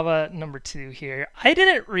is Lava number 2 here? I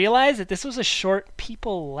didn't realize that this was a short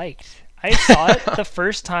people liked. I saw it the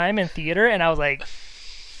first time in theater, and I was like,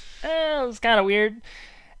 it was kind of weird.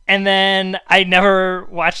 And then I never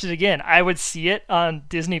watched it again. I would see it on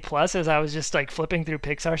Disney Plus as I was just like flipping through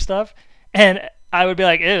Pixar stuff, and I would be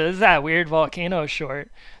like, ew, this is that weird volcano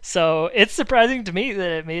short. So it's surprising to me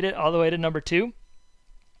that it made it all the way to number 2.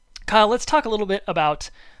 Kyle, let's talk a little bit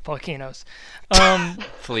about volcanoes.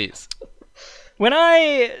 Please. When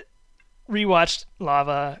I rewatched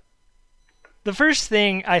Lava, the first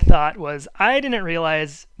thing I thought was I didn't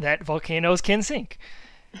realize that volcanoes can sink.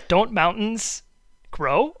 Don't mountains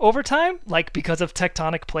grow over time, like because of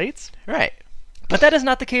tectonic plates? Right. But that is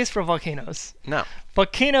not the case for volcanoes. No.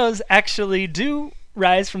 Volcanoes actually do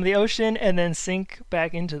rise from the ocean and then sink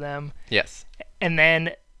back into them. Yes. And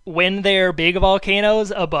then when they're big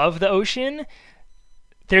volcanoes above the ocean,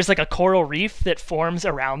 there's like a coral reef that forms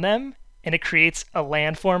around them, and it creates a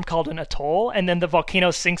landform called an atoll, and then the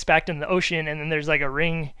volcano sinks back into the ocean, and then there's like a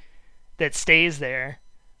ring that stays there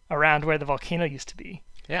around where the volcano used to be.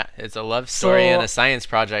 Yeah, it's a love story and a science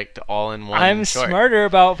project all in one I'm short. smarter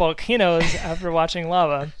about volcanoes after watching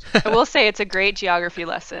Lava. I will say it's a great geography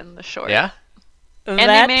lesson, the short. Yeah? And they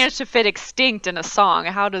managed to fit extinct in a song.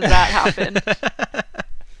 How does that happen?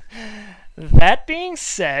 That being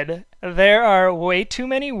said, there are way too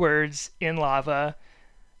many words in Lava.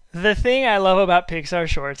 The thing I love about Pixar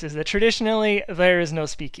shorts is that traditionally there is no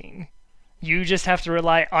speaking. You just have to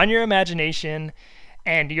rely on your imagination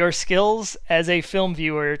and your skills as a film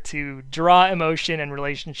viewer to draw emotion and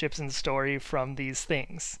relationships in the story from these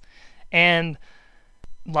things. And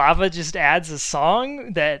Lava just adds a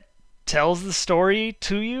song that tells the story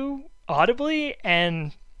to you audibly,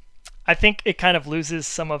 and I think it kind of loses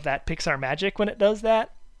some of that Pixar magic when it does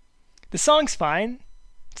that. The song's fine.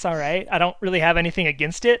 It's all right. I don't really have anything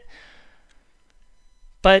against it.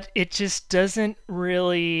 But it just doesn't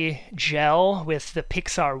really gel with the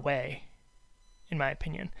Pixar way, in my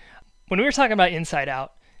opinion. When we were talking about Inside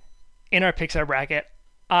Out in our Pixar bracket,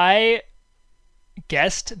 I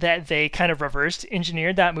guessed that they kind of reversed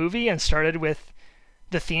engineered that movie and started with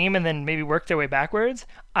the theme and then maybe worked their way backwards.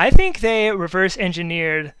 I think they reverse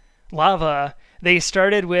engineered Lava. They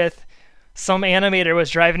started with some animator was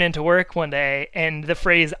driving into work one day and the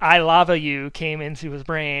phrase "I lava you" came into his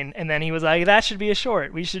brain, and then he was like, that should be a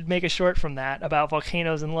short. We should make a short from that about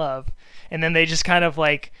volcanoes and love. And then they just kind of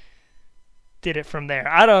like did it from there.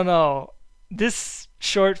 I don't know. This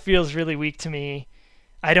short feels really weak to me.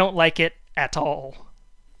 I don't like it at all.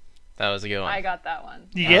 That was a good one. I got that one.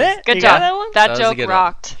 You get it? Good You job. got that one? That was a joke good one.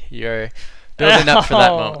 rocked. You're building up for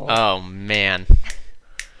that moment. Oh, man.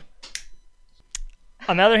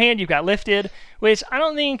 On the other hand, you've got Lifted, which I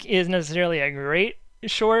don't think is necessarily a great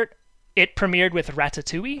short. It premiered with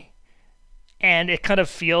Ratatouille, and it kind of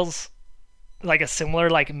feels like a similar,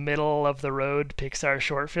 like, middle-of-the-road Pixar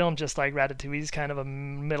short film, just like Ratatouille's kind of a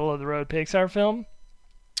middle-of-the-road Pixar film.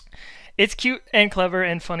 It's cute and clever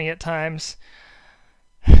and funny at times.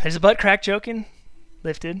 There's a butt crack joke in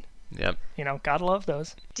Lifted. Yep. You know, gotta love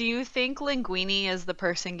those. Do you think Linguini is the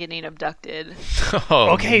person getting abducted?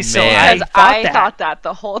 Oh, Okay, so man. Because thought I that. thought that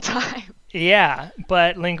the whole time. Yeah,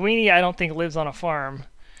 but Linguini I don't think lives on a farm.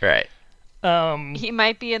 Right. He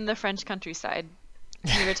might be in the French countryside.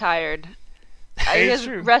 He retired. Very His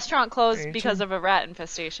true. restaurant closed Very because true. of a rat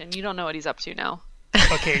infestation. You don't know what he's up to now.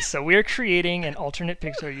 Okay, so we're creating an alternate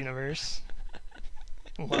Pixar universe.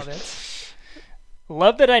 Love it.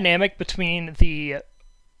 Love the dynamic between the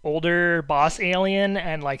older boss alien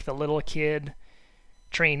and like the little kid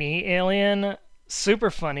trainee alien. Super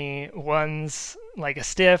funny. One's like a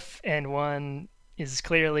stiff and one is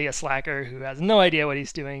clearly a slacker who has no idea what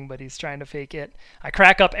he's doing, but he's trying to fake it. I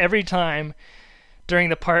crack up every time during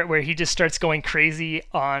the part where he just starts going crazy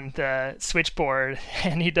on the switchboard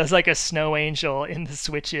and he does like a snow angel in the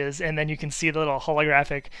switches, and then you can see the little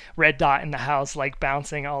holographic red dot in the house like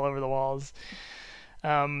bouncing all over the walls.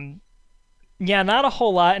 Yeah, not a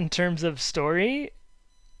whole lot in terms of story.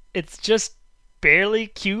 It's just barely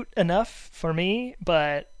cute enough for me,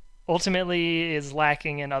 but ultimately is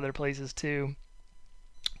lacking in other places too.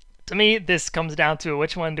 To me, this comes down to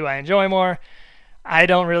which one do I enjoy more. I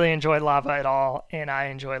don't really enjoy Lava at all, and I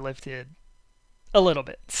enjoy Lifted a little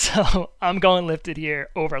bit. So I'm going Lifted here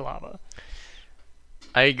over Lava.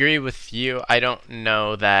 I agree with you. I don't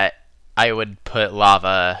know that I would put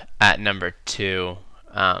Lava at number 2.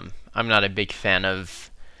 I'm not a big fan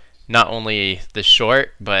of not only the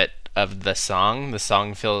short, but of the song. The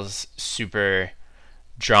song feels super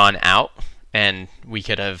drawn out, and we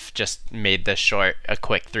could have just made the short a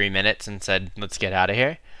quick 3 minutes and said, let's get out of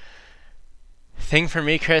here. Thing for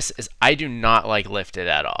me, Chris, is I do not like Lifted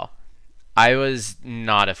at all. I was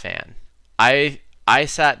not a fan. I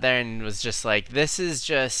sat there and was just like, this is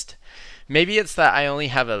just, maybe it's that I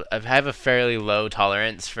have a fairly low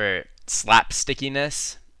tolerance for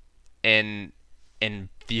slapstickiness in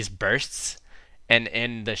these bursts, and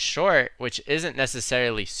in the short, which isn't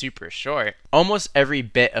necessarily super short, almost every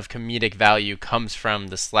bit of comedic value comes from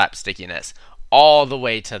the slapstickiness all the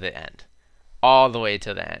way to the end.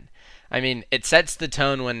 I mean, it sets the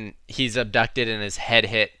tone when he's abducted and his head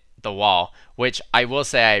hit the wall, which I will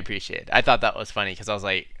say I appreciate. I thought that was funny because I was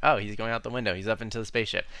like, oh, he's going out the window. He's up into the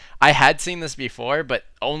spaceship. I had seen this before, but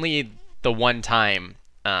only the one time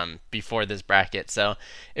before this bracket. So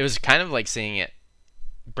it was kind of like seeing it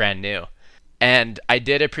brand new. And I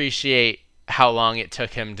did appreciate how long it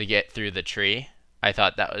took him to get through the tree. I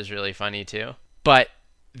thought that was really funny too. But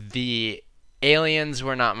the aliens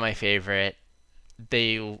were not my favorite.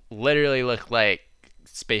 They literally look like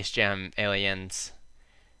Space Jam aliens,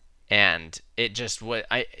 and it just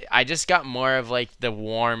I just got more of like the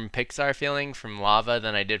warm Pixar feeling from Lava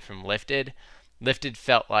than I did from Lifted. Lifted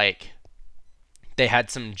felt like they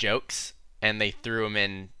had some jokes and they threw them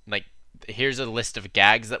in, like, here's a list of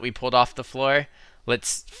gags that we pulled off the floor.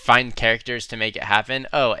 Let's find characters to make it happen.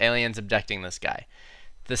 Oh, aliens abducting this guy.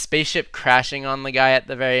 The spaceship crashing on the guy at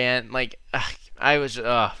the very end, like, I was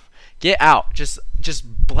get out. Just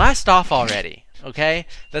blast off already, okay?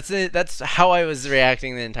 That's it. That's how I was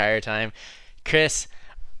reacting the entire time. Chris,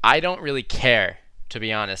 I don't really care, to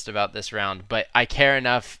be honest, about this round, but I care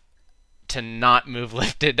enough to not move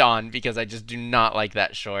Lifted on because I just do not like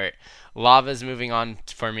that short. Lava's moving on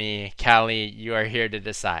for me. Callie, you are here to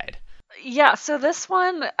decide. Yeah, so this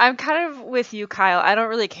one, I'm kind of with you, Kyle. I don't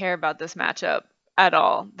really care about this matchup at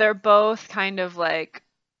all. They're both kind of like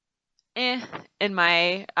in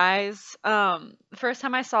my eyes. The first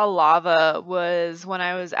time I saw Lava was when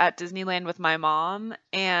I was at Disneyland with my mom,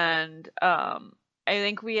 and I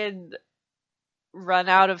think we had run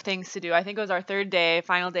out of things to do. I think it was our third day,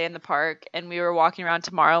 final day in the park, and we were walking around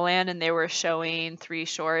Tomorrowland, and they were showing 3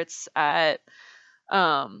 shorts at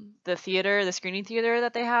the theater, the screening theater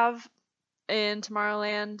that they have in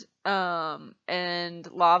Tomorrowland.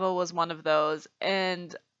 And Lava was one of those,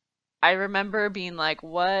 and I remember being like,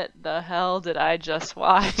 what the hell did I just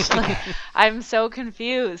watch? Like, I'm so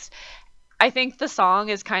confused. I think the song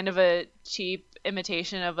is kind of a cheap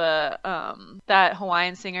imitation of a that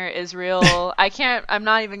Hawaiian singer Israel. I'm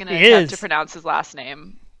not even gonna attempt to pronounce his last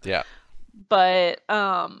name. Yeah. But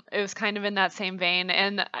it was kind of in that same vein,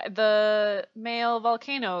 and the male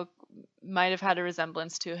volcano might have had a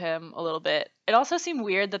resemblance to him a little bit. It also seemed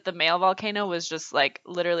weird that the male volcano was just like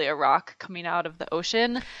literally a rock coming out of the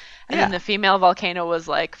ocean, and then the female volcano was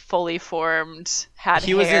like fully formed, had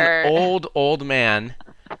he hair. Was an old man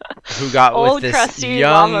who got old, with this crusty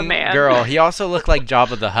young lava man. girl. He also looked like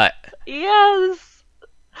Jabba the Hutt. Yes.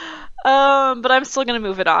 But I'm still gonna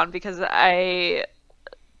move it on because I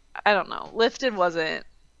don't know. Lifted wasn't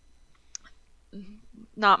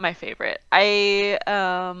not my favorite. I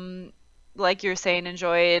like you were saying,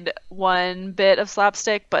 enjoyed one bit of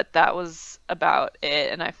slapstick, but that was about it,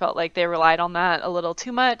 and I felt like they relied on that a little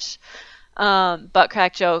too much. Butt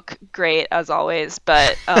crack joke, great as always,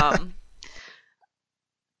 but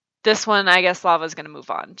this one, I guess Lava's going to move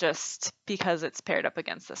on just because it's paired up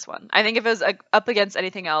against this one. I think if it was up against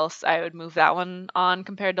anything else, I would move that one on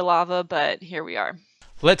compared to Lava, but here we are.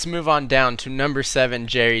 Let's move on down to number 7,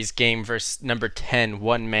 Jerry's Game, versus number 10,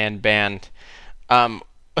 One Man Band.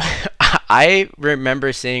 I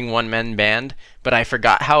remember seeing One Man Band, but I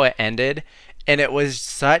forgot how it ended, and it was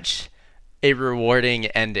such a rewarding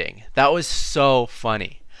ending. That was so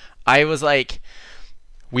funny. I was like,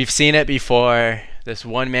 we've seen it before, this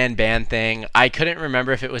one-man band thing. I couldn't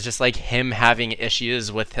remember if it was just like him having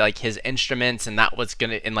issues with like his instruments, and that was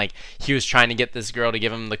gonna, and like he was trying to get this girl to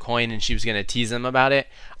give him the coin and she was gonna tease him about it.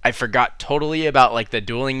 I forgot totally about like the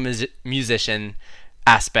dueling musician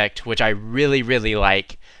aspect, which I really, really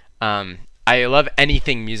like. I love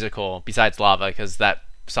anything musical besides Lava because that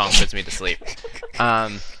song puts me to sleep.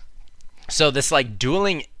 So this like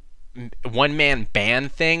dueling one-man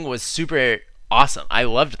band thing was super awesome. I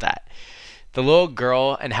loved that. The little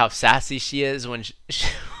girl and how sassy she is when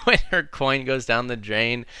when her coin goes down the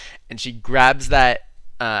drain and she grabs that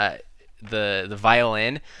the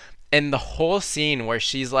violin, and the whole scene where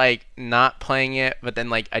she's like not playing it but then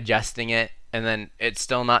like adjusting it and then it's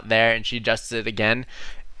still not there and she adjusts it again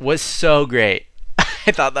was so great.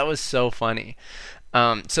 I thought that was so funny.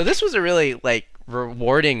 So this was a really like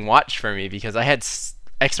rewarding watch for me because I had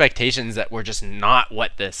expectations that were just not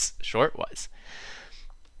what this short was.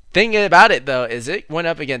 Thing about it though is it went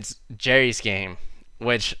up against Jerry's Game,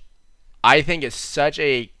 which I think is such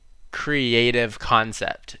a creative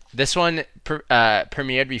concept. This one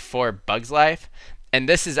premiered before Bugs Life, and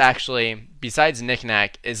this is actually, besides Knick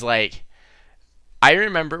Knack, is like, I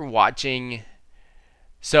remember watching,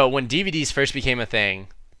 so when DVDs first became a thing,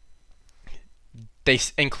 they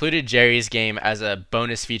included Jerry's Game as a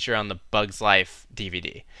bonus feature on the Bugs Life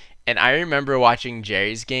DVD. And I remember watching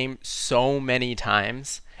Jerry's Game so many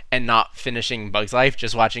times and not finishing Bugs Life,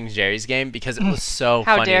 just watching Jerry's Game because it was so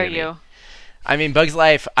funny. How dare to me. you? I mean, Bugs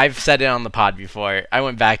Life, I've said it on the pod before. I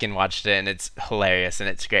went back and watched it, and it's hilarious, and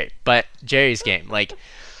it's great. But Jerry's Game, like,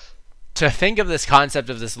 to think of this concept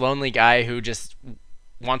of this lonely guy who just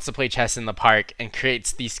wants to play chess in the park and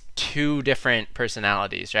creates these 2 different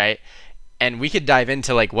personalities, right? And we could dive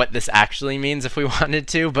into, like, what this actually means if we wanted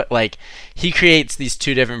to, but, like, he creates these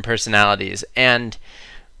 2 different personalities, and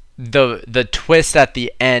the twist at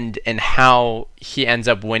the end and how he ends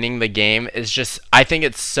up winning the game is just, I think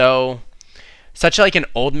it's such like an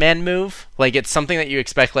old man move. Like, it's something that you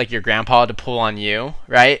expect like your grandpa to pull on you,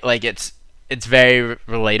 right? Like, it's very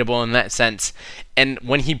relatable in that sense. And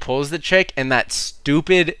when he pulls the trick and that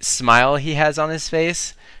stupid smile he has on his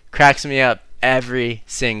face cracks me up every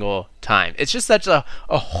single time. It's just such a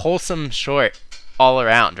wholesome short all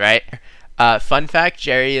around, right? Fun fact,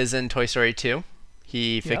 Jerry is in Toy Story 2.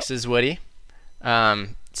 He fixes Woody.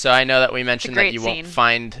 So I know that we mentioned that you won't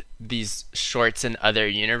find these shorts in other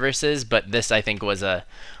universes, but this I think was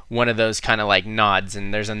one of those kind of like nods,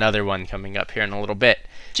 and there's another one coming up here in a little bit.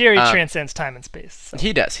 Jerry transcends time and space. So.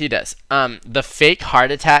 He does. The fake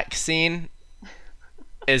heart attack scene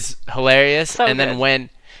is hilarious, So and then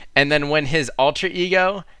good. when his alter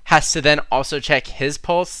ego has to then also check his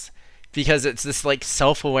pulse, because it's this like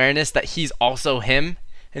self-awareness that he's also him,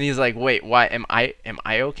 and he's like, wait, why am I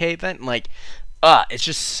okay then? Like, it's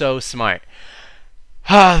just so smart.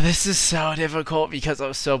 This is so difficult because I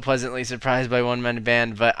was so pleasantly surprised by One Man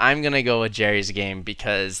Band, but I'm gonna go with Jerry's Game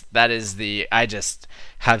because I just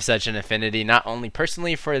have such an affinity, not only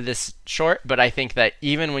personally for this short, but I think that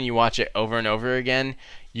even when you watch it over and over again,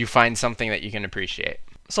 you find something that you can appreciate.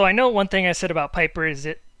 So I know one thing I said about Piper is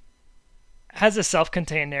it has a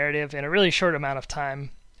self-contained narrative in a really short amount of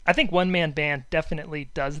time. I think One Man Band definitely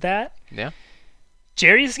does that. Yeah.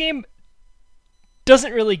 Jerry's Game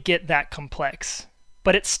doesn't really get that complex,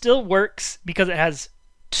 but it still works because it has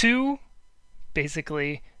two,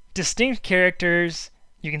 basically, distinct characters.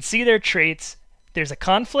 You can see their traits. There's a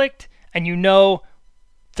conflict, and you know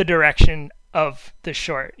the direction of the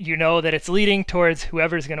short. You know that it's leading towards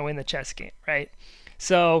whoever's going to win the chess game, right?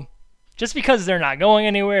 So just because they're not going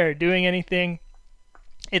anywhere or doing anything,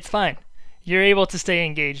 it's fine. You're able to stay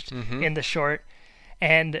engaged in the short,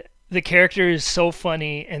 and the character is so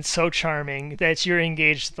funny and so charming that you're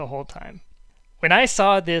engaged the whole time. When I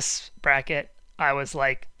saw this bracket, I was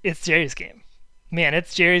like, it's Jerry's Game. Man,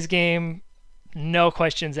 it's Jerry's Game, no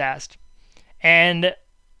questions asked. And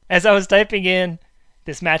as I was typing in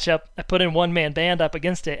this matchup, I put in One Man Band up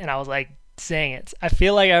against it, and I was like, dang it. I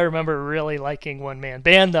feel like I remember really liking One Man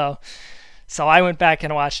Band, though. So I went back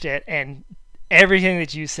and watched it, and everything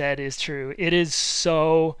that you said is true. It is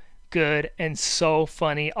so good and so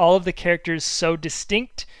funny. All of the characters so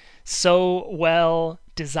distinct, so well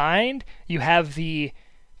designed. You have the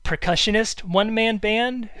percussionist one-man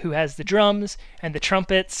band who has the drums and the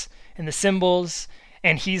trumpets and the cymbals,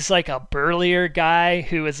 and he's like a burlier guy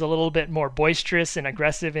who is a little bit more boisterous and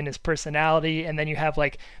aggressive in his personality. And then you have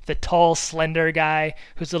like the tall, slender guy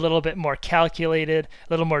who's a little bit more calculated,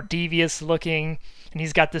 a little more devious looking, and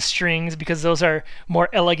he's got the strings because those are more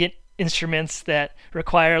elegant instruments that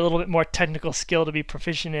require a little bit more technical skill to be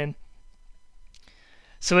proficient in.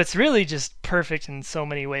 So it's really just perfect in so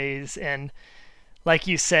many ways. And like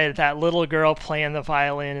you said, that little girl playing the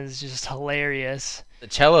violin is just hilarious. The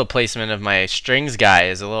cello placement of my strings guy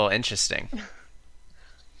is a little interesting.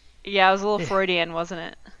 Yeah, it was a little Freudian, wasn't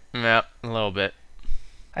it? Yep, a little bit.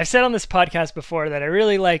 I've said on this podcast before that I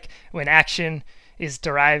really like when action is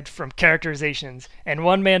derived from characterizations, and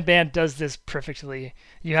One Man Band does this perfectly.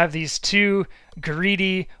 You have these two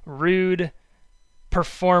greedy, rude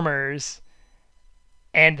performers,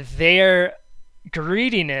 and their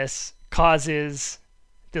greediness causes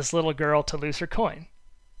this little girl to lose her coin.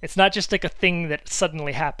 It's not just like a thing that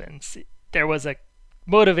suddenly happens. There was a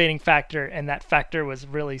motivating factor, and that factor was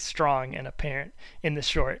really strong and apparent in the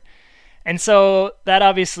short. And so that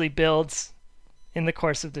obviously builds in the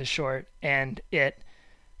course of the short, and it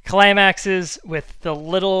climaxes with the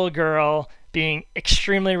little girl being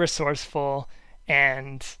extremely resourceful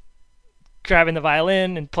and grabbing the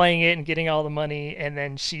violin and playing it and getting all the money, and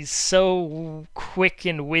then she's so quick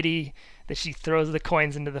and witty that she throws the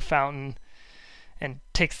coins into the fountain and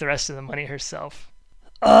takes the rest of the money herself.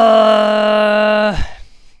 I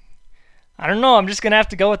don't know. I'm just going to have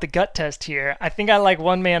to go with the gut test here. I think I like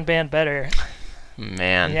One Man Band better.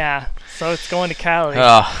 Man. Yeah, so it's going to Callie.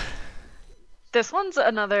 Oh. This one's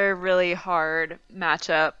another really hard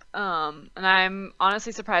matchup. And I'm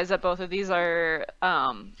honestly surprised that both of these are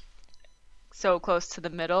so close to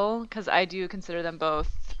the middle, because I do consider them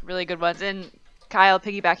both really good ones. And Kyle,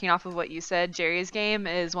 piggybacking off of what you said, Jerry's Game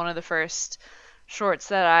is one of the first shorts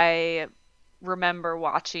that I remember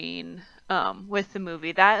watching with the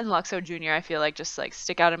movie. That and Luxo Jr. I feel like just like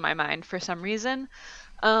stick out in my mind for some reason.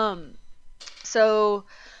 So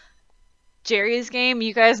Jerry's Game,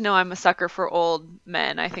 you guys know I'm a sucker for old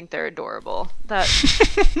men. I think they're adorable. That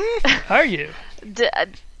Are you?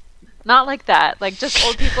 Not like that. Like just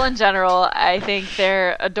old people in general. I think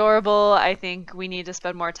they're adorable. I think we need to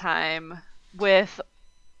spend more time with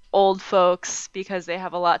old folks because they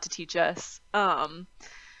have a lot to teach us.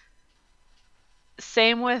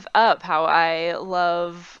 Same with Up, how I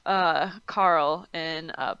love Carl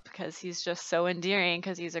in Up because he's just so endearing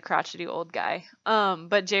because he's a crotchety old guy.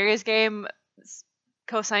 But Jerry's Game,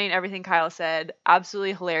 co-signing everything Kyle said,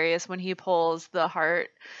 absolutely hilarious when he pulls the heart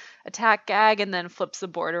attack gag and then flips the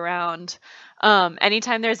board around.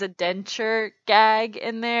 Anytime there's a denture gag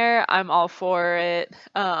in there, I'm all for it.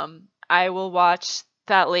 I will watch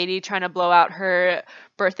that lady trying to blow out her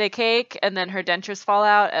birthday cake and then her dentures fall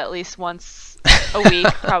out at least once a week,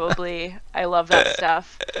 probably. I love that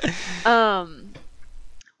stuff.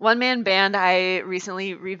 One man band I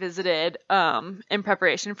recently revisited in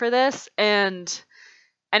preparation for this, and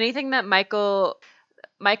anything that Michael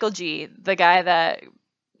G, the guy that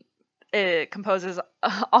composes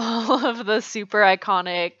all of the super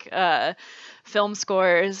iconic film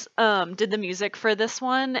scores, did the music for this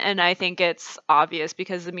one, and I think it's obvious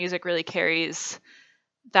because the music really carries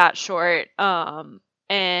that short,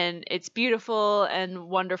 and it's beautiful and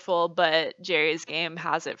wonderful, but Jerry's Game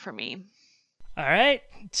has it for me. All right,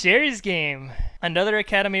 Jerry's Game, another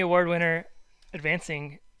Academy Award winner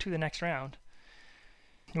advancing to the next round,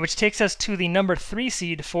 which takes us to the number 3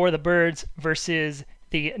 seed For the Birds versus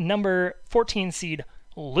the number 14 seed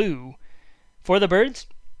Lou. For the Birds,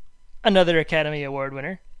 another Academy Award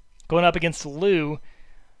winner, going up against Lou.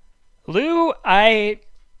 Lou, I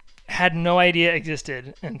had no idea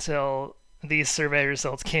existed until these survey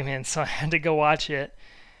results came in, so I had to go watch it.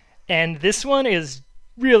 And this one is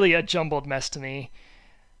really a jumbled mess to me.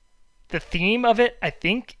 The theme of it, I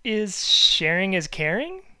think, is sharing is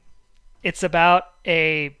caring. It's about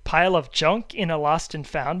a pile of junk in a lost and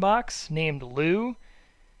found box named Lou,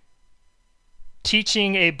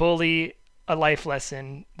 teaching a bully a life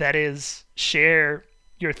lesson that is share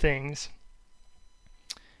your things.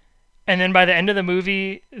 And then by the end of the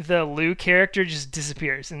movie, the Lou character just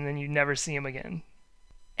disappears and then you never see him again.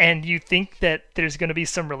 And you think that there's going to be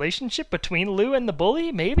some relationship between Lou and the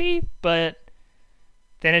bully, maybe, but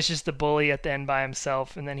then it's just the bully at the end by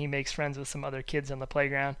himself, and then he makes friends with some other kids on the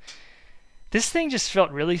playground. This thing just felt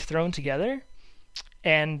really thrown together,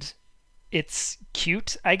 and it's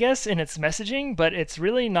cute, I guess, in its messaging, but it's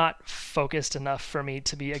really not focused enough for me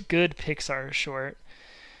to be a good Pixar short.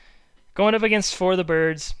 Going up against For the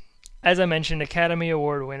Birds, as I mentioned, Academy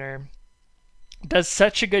Award winner, does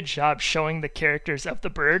such a good job showing the characters of the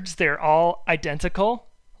birds. They're all identical,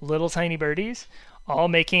 little tiny birdies, all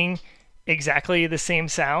making exactly the same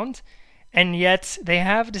sound, and yet they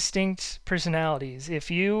have distinct personalities. If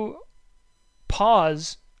you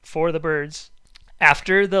pause For the Birds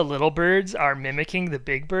after the little birds are mimicking the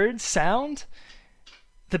big bird's sound,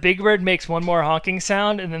 the big bird makes one more honking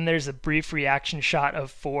sound, and then there's a brief reaction shot of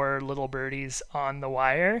 4 little birdies on the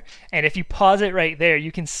wire. And if you pause it right there,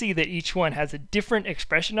 you can see that each one has a different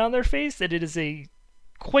expression on their face, that it is a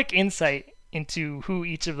quick insight into who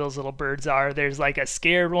each of those little birds are. There's like a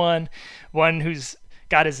scared one who's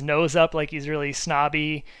got his nose up like he's really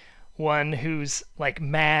snobby, one who's like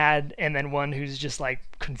mad, and then one who's just like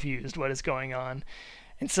confused what is going on.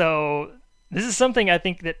 And so this is something I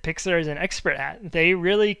think that Pixar is an expert at. They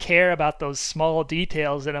really care about those small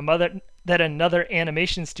details that another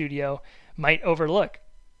animation studio might overlook.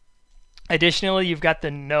 Additionally, you've got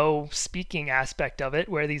the no speaking aspect of it,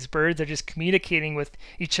 where these birds are just communicating with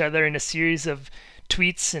each other in a series of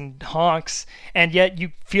tweets and honks, and yet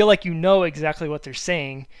you feel like you know exactly what they're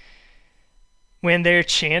saying. When they're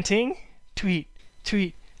chanting, tweet,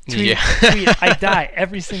 tweet, tweet, tweet, I die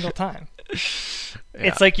every single time. Yeah,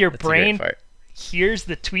 it's like your brain hears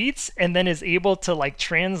the tweets and then is able to like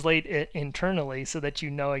translate it internally so that you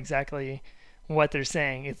know exactly what they're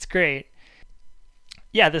saying. It's great.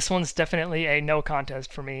 Yeah, this one's definitely a no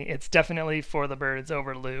contest for me. It's definitely For the Birds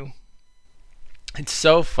over Lou. It's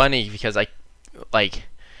so funny because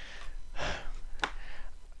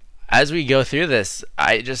as we go through this,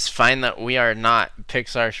 I just find that we are not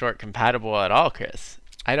Pixar short compatible at all, Chris.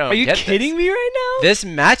 I don't. Are you kidding me right now? This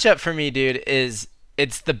matchup for me, dude, it's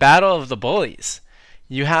the battle of the bullies.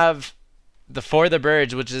 You have the For the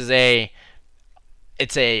Birds, which is a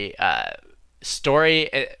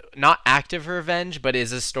story, not active revenge, but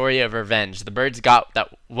is a story of revenge. The birds got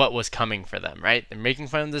what was coming for them, right? They're making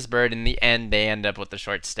fun of this bird. In the end, they end up with the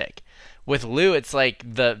short stick. With Lou, it's like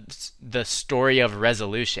the story of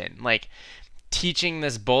resolution, like teaching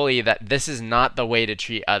this bully that this is not the way to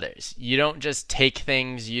treat others. You don't just take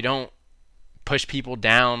things. You don't push people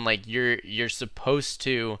down. Like you're supposed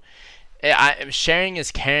to. Sharing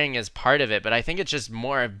is caring is part of it, but I think it's just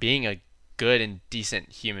more of being a good and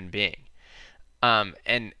decent human being.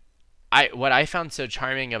 And what I found so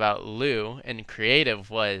charming about Lou and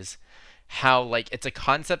creative was how like it's a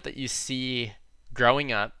concept that you see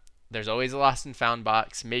growing up. There's always a lost and found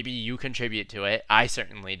box. Maybe you contribute to it. I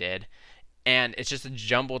certainly did. And it's just a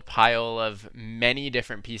jumbled pile of many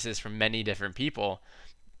different pieces from many different people.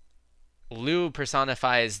 Lou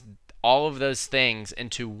personifies all of those things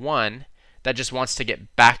into one that just wants to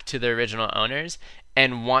get back to the original owners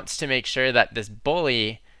and wants to make sure that this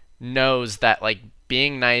bully knows that like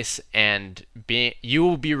being nice, and you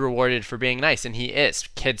will be rewarded for being nice, and he is.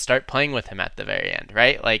 Kids start playing with him at the very end,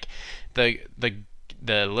 right? Like the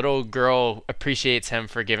little girl appreciates him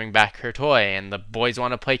for giving back her toy, and the boys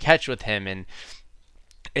want to play catch with him, and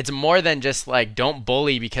it's more than just like, don't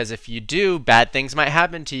bully, because if you do, bad things might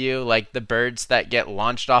happen to you, like the birds that get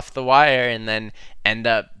launched off the wire and then end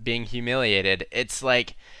up being humiliated. It's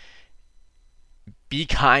like, be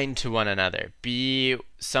kind to one another. Be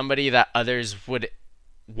somebody that others would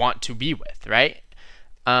want to be with, right?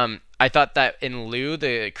 I thought that in Lou,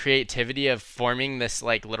 the creativity of forming this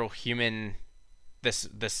like little human,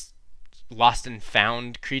 this lost and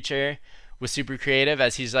found creature was super creative,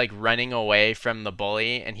 as he's like running away from the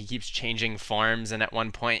bully and he keeps changing forms, and at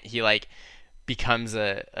one point he like becomes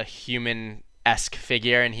a human-esque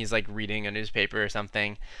figure and he's like reading a newspaper or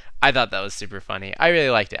something. I thought that was super funny. I really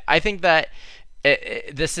liked it. I think that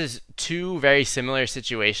this is two very similar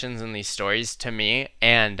situations in these stories to me,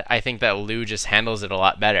 and I think that Lou just handles it a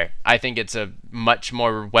lot better. I think it's a much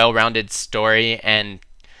more well-rounded story and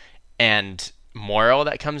moral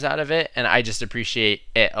that comes out of it, and I just appreciate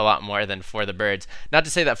it a lot more than For the Birds. Not to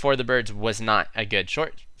say that For the Birds was not a good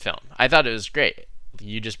short film. I thought it was great.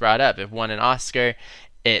 You just brought up, it won an Oscar.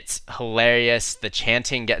 It's hilarious. The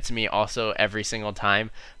chanting gets me also every single time,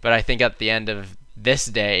 but I think at the end of this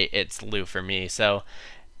day, it's Lou for me. So,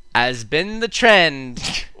 as been the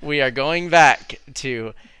trend, we are going back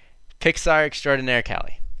to Pixar Extraordinaire,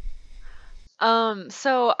 Callie.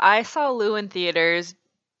 So I saw Lou in theaters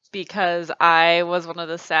because I was one of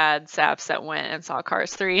the sad saps that went and saw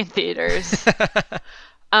Cars 3 in theaters.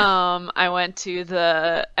 I went to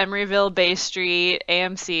the Emeryville Bay Street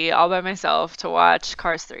AMC all by myself to watch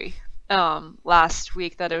Cars 3 last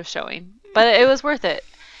week that it was showing. But it was worth it.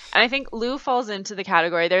 And I think Lou falls into the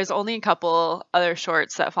category. There's only a couple other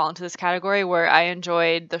shorts that fall into this category where I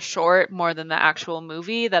enjoyed the short more than the actual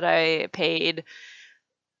movie that I paid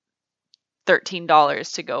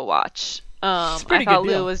 $13 to go watch. I thought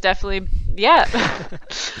Lou was definitely, yeah.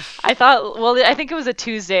 I think it was a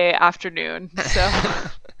Tuesday afternoon. So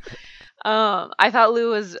I thought Lou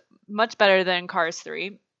was much better than Cars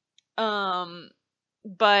 3.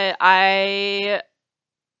 But I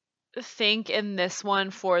think in this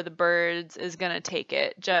one, For the Birds is going to take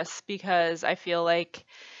it, just because I feel like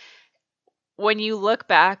when you look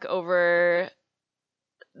back over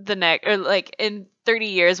the next, or like in 30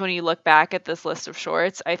 years, when you look back at this list of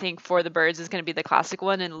shorts, I think For the Birds is going to be the classic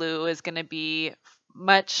one, and Lou is going to be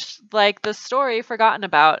much like the story forgotten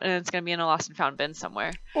about, and it's going to be in a lost and found bin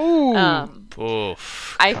somewhere. Ooh.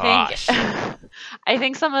 I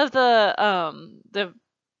think some of the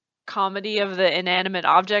comedy of the inanimate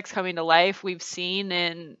objects coming to life we've seen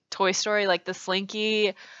in Toy Story, like the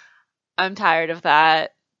Slinky, I'm tired of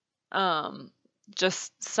that.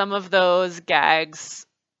 Just some of those gags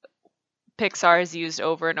Pixar has used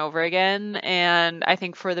over and over again, and I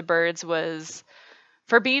think For the Birds was,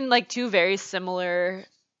 for being like two very similar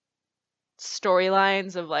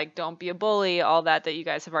storylines of like don't be a bully, all that you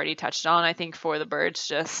guys have already touched on, I think For the Birds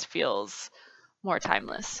just feels more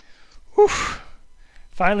timeless. Oof.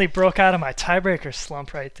 Finally broke out of my tiebreaker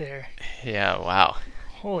slump right there. Yeah, wow.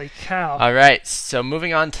 Holy cow. All right, so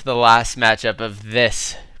moving on to the last matchup of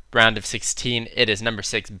this round of 16, it is number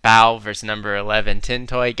 6 Bao versus number 11 Tin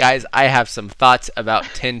Toy. Guys, I have some thoughts about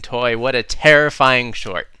Tin Toy. What a terrifying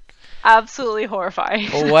short. Absolutely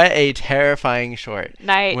horrifying. What a terrifying short.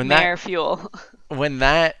 Nightmare fuel. When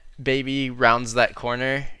that baby rounds that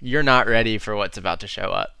corner, you're not ready for what's about to show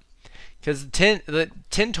up. Because the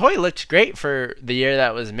Tin Toy looked great for the year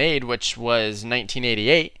that was made, which was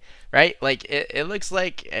 1988, right? Like, it looks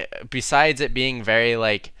like, besides it being very,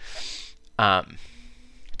 like,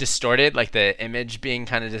 distorted, like the image being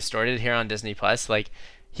kind of distorted here on Disney Plus, like,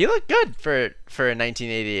 he looked good for a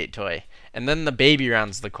 1988 toy. And then the baby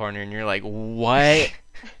rounds the corner, and you're like, what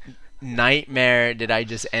nightmare did I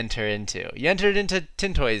just enter into? You entered into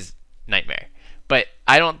Tin Toy's nightmare. But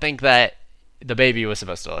I don't think that the baby was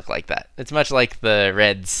supposed to look like that. It's much like the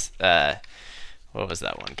Red's, what was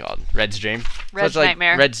that one called? Red's Dream? Red's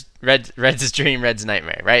Nightmare. Red's Dream, Red's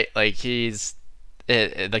Nightmare, right? Like,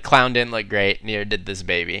 the clown didn't look great, neither did this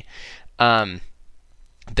baby. The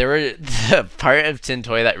part of Tin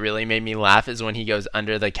Toy that really made me laugh is when he goes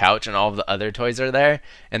under the couch and all of the other toys are there,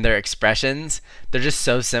 and their expressions, they're just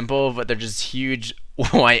so simple, but they're just huge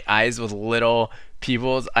white eyes with little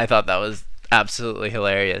pupils. I thought that was absolutely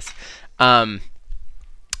hilarious. Bao,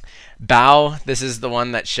 this is the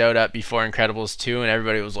one that showed up before Incredibles 2, and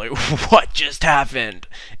everybody was like, what just happened?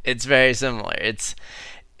 It's very similar. It's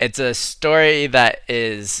a story that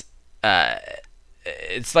is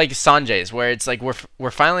it's like Sanjay's, where it's like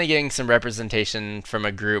we're finally getting some representation from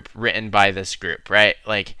a group written by this group, right?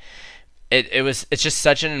 Like it's just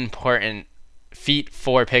such an important feat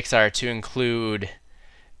for Pixar to include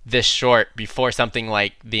this short before something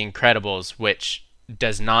like The Incredibles, which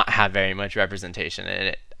does not have very much representation in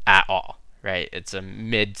it at all, right? It's a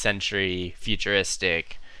mid-century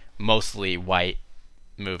futuristic, mostly white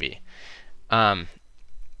movie.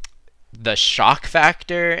 The shock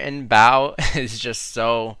factor in Bao is just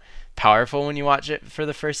so powerful when you watch it for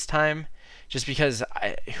the first time, just because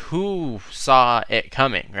who saw it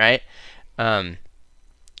coming, right?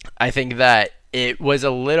 I think that it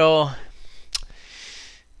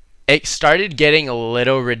started getting a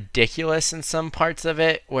little ridiculous in some parts of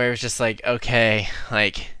it, where it was just like, okay,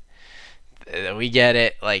 like we get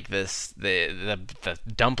it, like the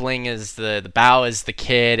dumpling is the Bao is the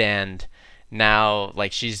kid, and now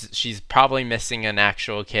like she's probably missing an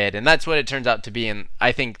actual kid, and that's what it turns out to be. And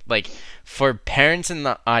I think like for parents in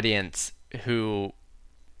the audience who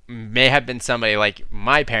may have been somebody like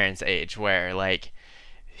my parents' age, where like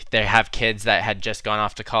they have kids that had just gone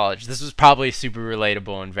off to college, this was probably super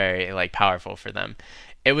relatable and very like powerful for them.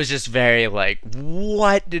 It was just very like,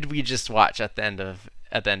 what did we just watch at the end of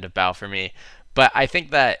Bao for me? But I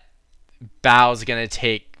think that Bao's gonna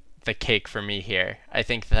take the cake for me here. I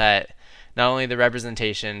think that not only the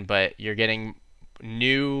representation, but you're getting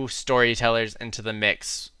new storytellers into the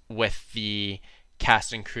mix with the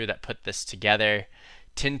cast and crew that put this together.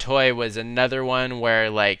 Tin Toy was another one where,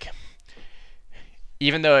 like,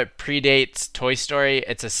 even though it predates Toy Story,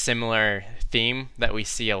 it's a similar theme that we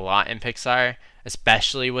see a lot in Pixar,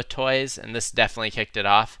 especially with toys, and this definitely kicked it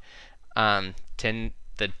off. The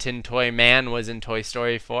Tin Toy Man was in Toy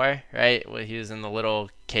Story 4, right? He was in the little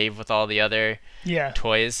cave with all the other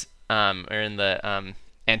toys. Or in the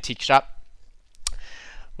antique shop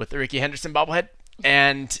with the Ricky Henderson bobblehead,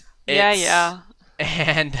 and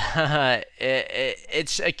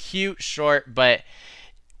it's a cute short, but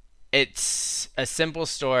it's a simple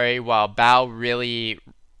story, while Bao really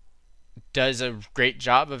does a great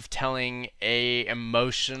job of telling a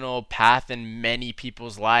emotional path in many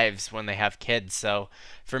people's lives when they have kids. So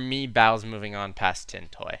for me, Bao's moving on past Tin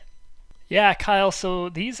Toy. Yeah, Kyle, so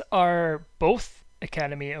these are both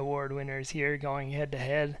Academy Award winners here going head to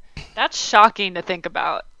head. That's shocking to think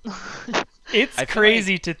about. It's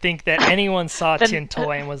crazy to think that anyone saw Tin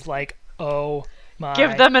Toy and was like, oh my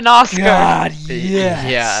give them an Oscar. God, yes.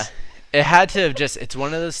 Yeah. It had to have just, it's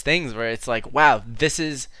one of those things where it's like, wow, this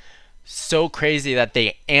is so crazy that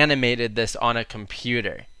they animated this on a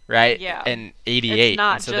computer, right? Yeah. In 88.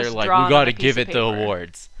 And so they're like, we got to give it the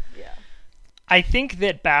awards. Yeah. I think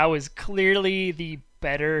that Bao is clearly the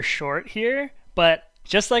better short here. But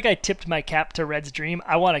just like I tipped my cap to Red's Dream,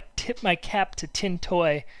 I want to tip my cap to Tin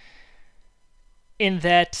Toy in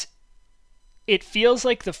that it feels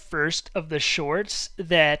like the first of the shorts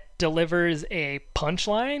that delivers a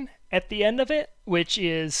punchline at the end of it, which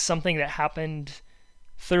is something that happened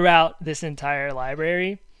throughout this entire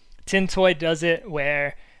library. Tin Toy does it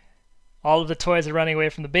where all of the toys are running away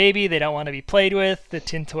from the baby. They don't want to be played with. The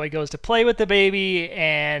Tin Toy goes to play with the baby,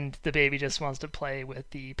 and the baby just wants to play with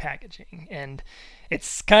the packaging. And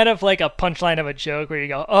it's kind of like a punchline of a joke where you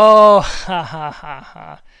go, oh, ha, ha, ha,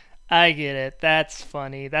 ha. I get it. That's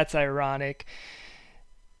funny. That's ironic.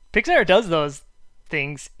 Pixar does those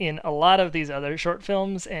things in a lot of these other short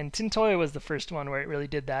films, and Tin Toy was the first one where it really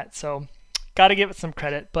did that. So got to give it some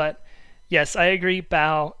credit. But yes, I agree.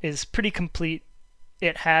 Bao is pretty complete.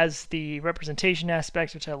 It has the representation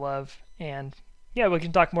aspect, which I love. And yeah, we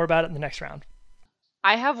can talk more about it in the next round.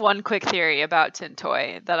 I have one quick theory about Tin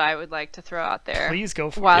Toy that I would like to throw out there. Please go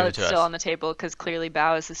for it. While it's still on the table, because clearly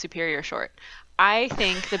Bao is the superior short. I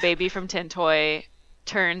think the baby from Tin Toy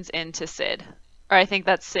turns into Sid. Or I think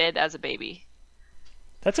that's Sid as a baby.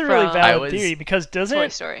 That's a really valid theory, because doesn't Toy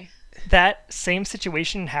Story. That same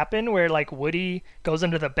situation happen where like Woody goes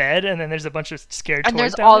under the bed and then there's a bunch of scared toys and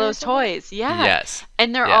there's down all there? Those toys, yeah. Yes.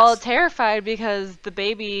 And they're all terrified because the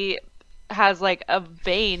baby has like a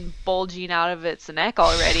vein bulging out of its neck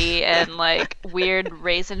already and like weird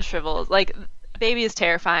raisin shrivels. Like, baby is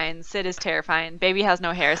terrifying. Sid is terrifying. Baby has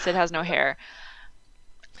no hair. Sid has no hair.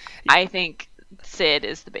 I think Sid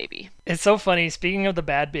is the baby. It's so funny. Speaking of the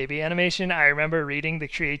Bad Baby animation, I remember reading the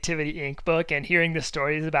Creativity Inc. book and hearing the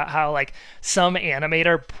stories about how like some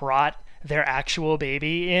animator brought their actual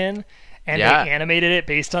baby in and they animated it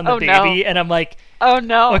based on the baby. No. And I'm like, oh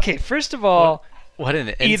no. Okay, first of all, what an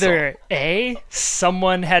insult. Either A,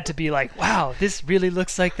 someone had to be like, wow, this really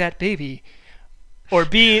looks like that baby. Or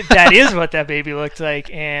B, that is what that baby looked like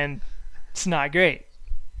and it's not great.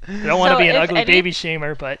 I don't want to be an ugly baby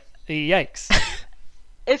shamer, but yikes.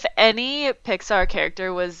 If any Pixar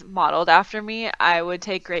character was modeled after me, I would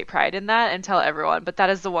take great pride in that and tell everyone. But that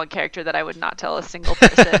is the one character that I would not tell a single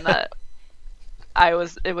person that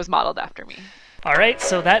it was modeled after me. All right,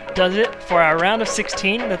 so that does it for our round of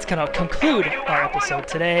 16. That's going to conclude our episode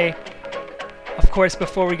today. Of course,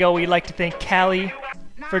 before we go, we'd like to thank Callie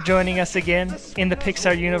for joining us again in the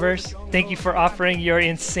Pixar universe. Thank you for offering your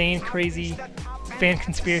insane, crazy fan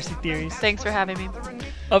conspiracy theories. Thanks for having me.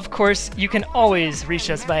 Of course, you can always reach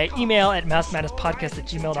us via email at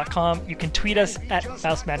mousemadnesspodcast@gmail.com. You can tweet us at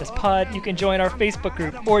mousemadnesspod. You can join our Facebook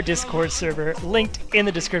group or Discord server linked in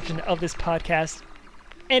the description of this podcast.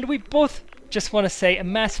 And we both just want to say a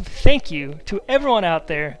massive thank you to everyone out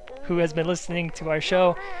there who has been listening to our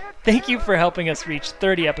show. Thank you for helping us reach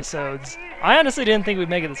 30 episodes. I honestly didn't think we'd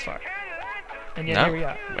make it this far. And yet here we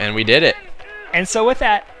are. And we did it. And so with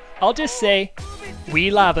that, I'll just say,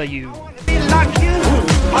 we love you. Like you,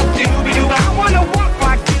 I do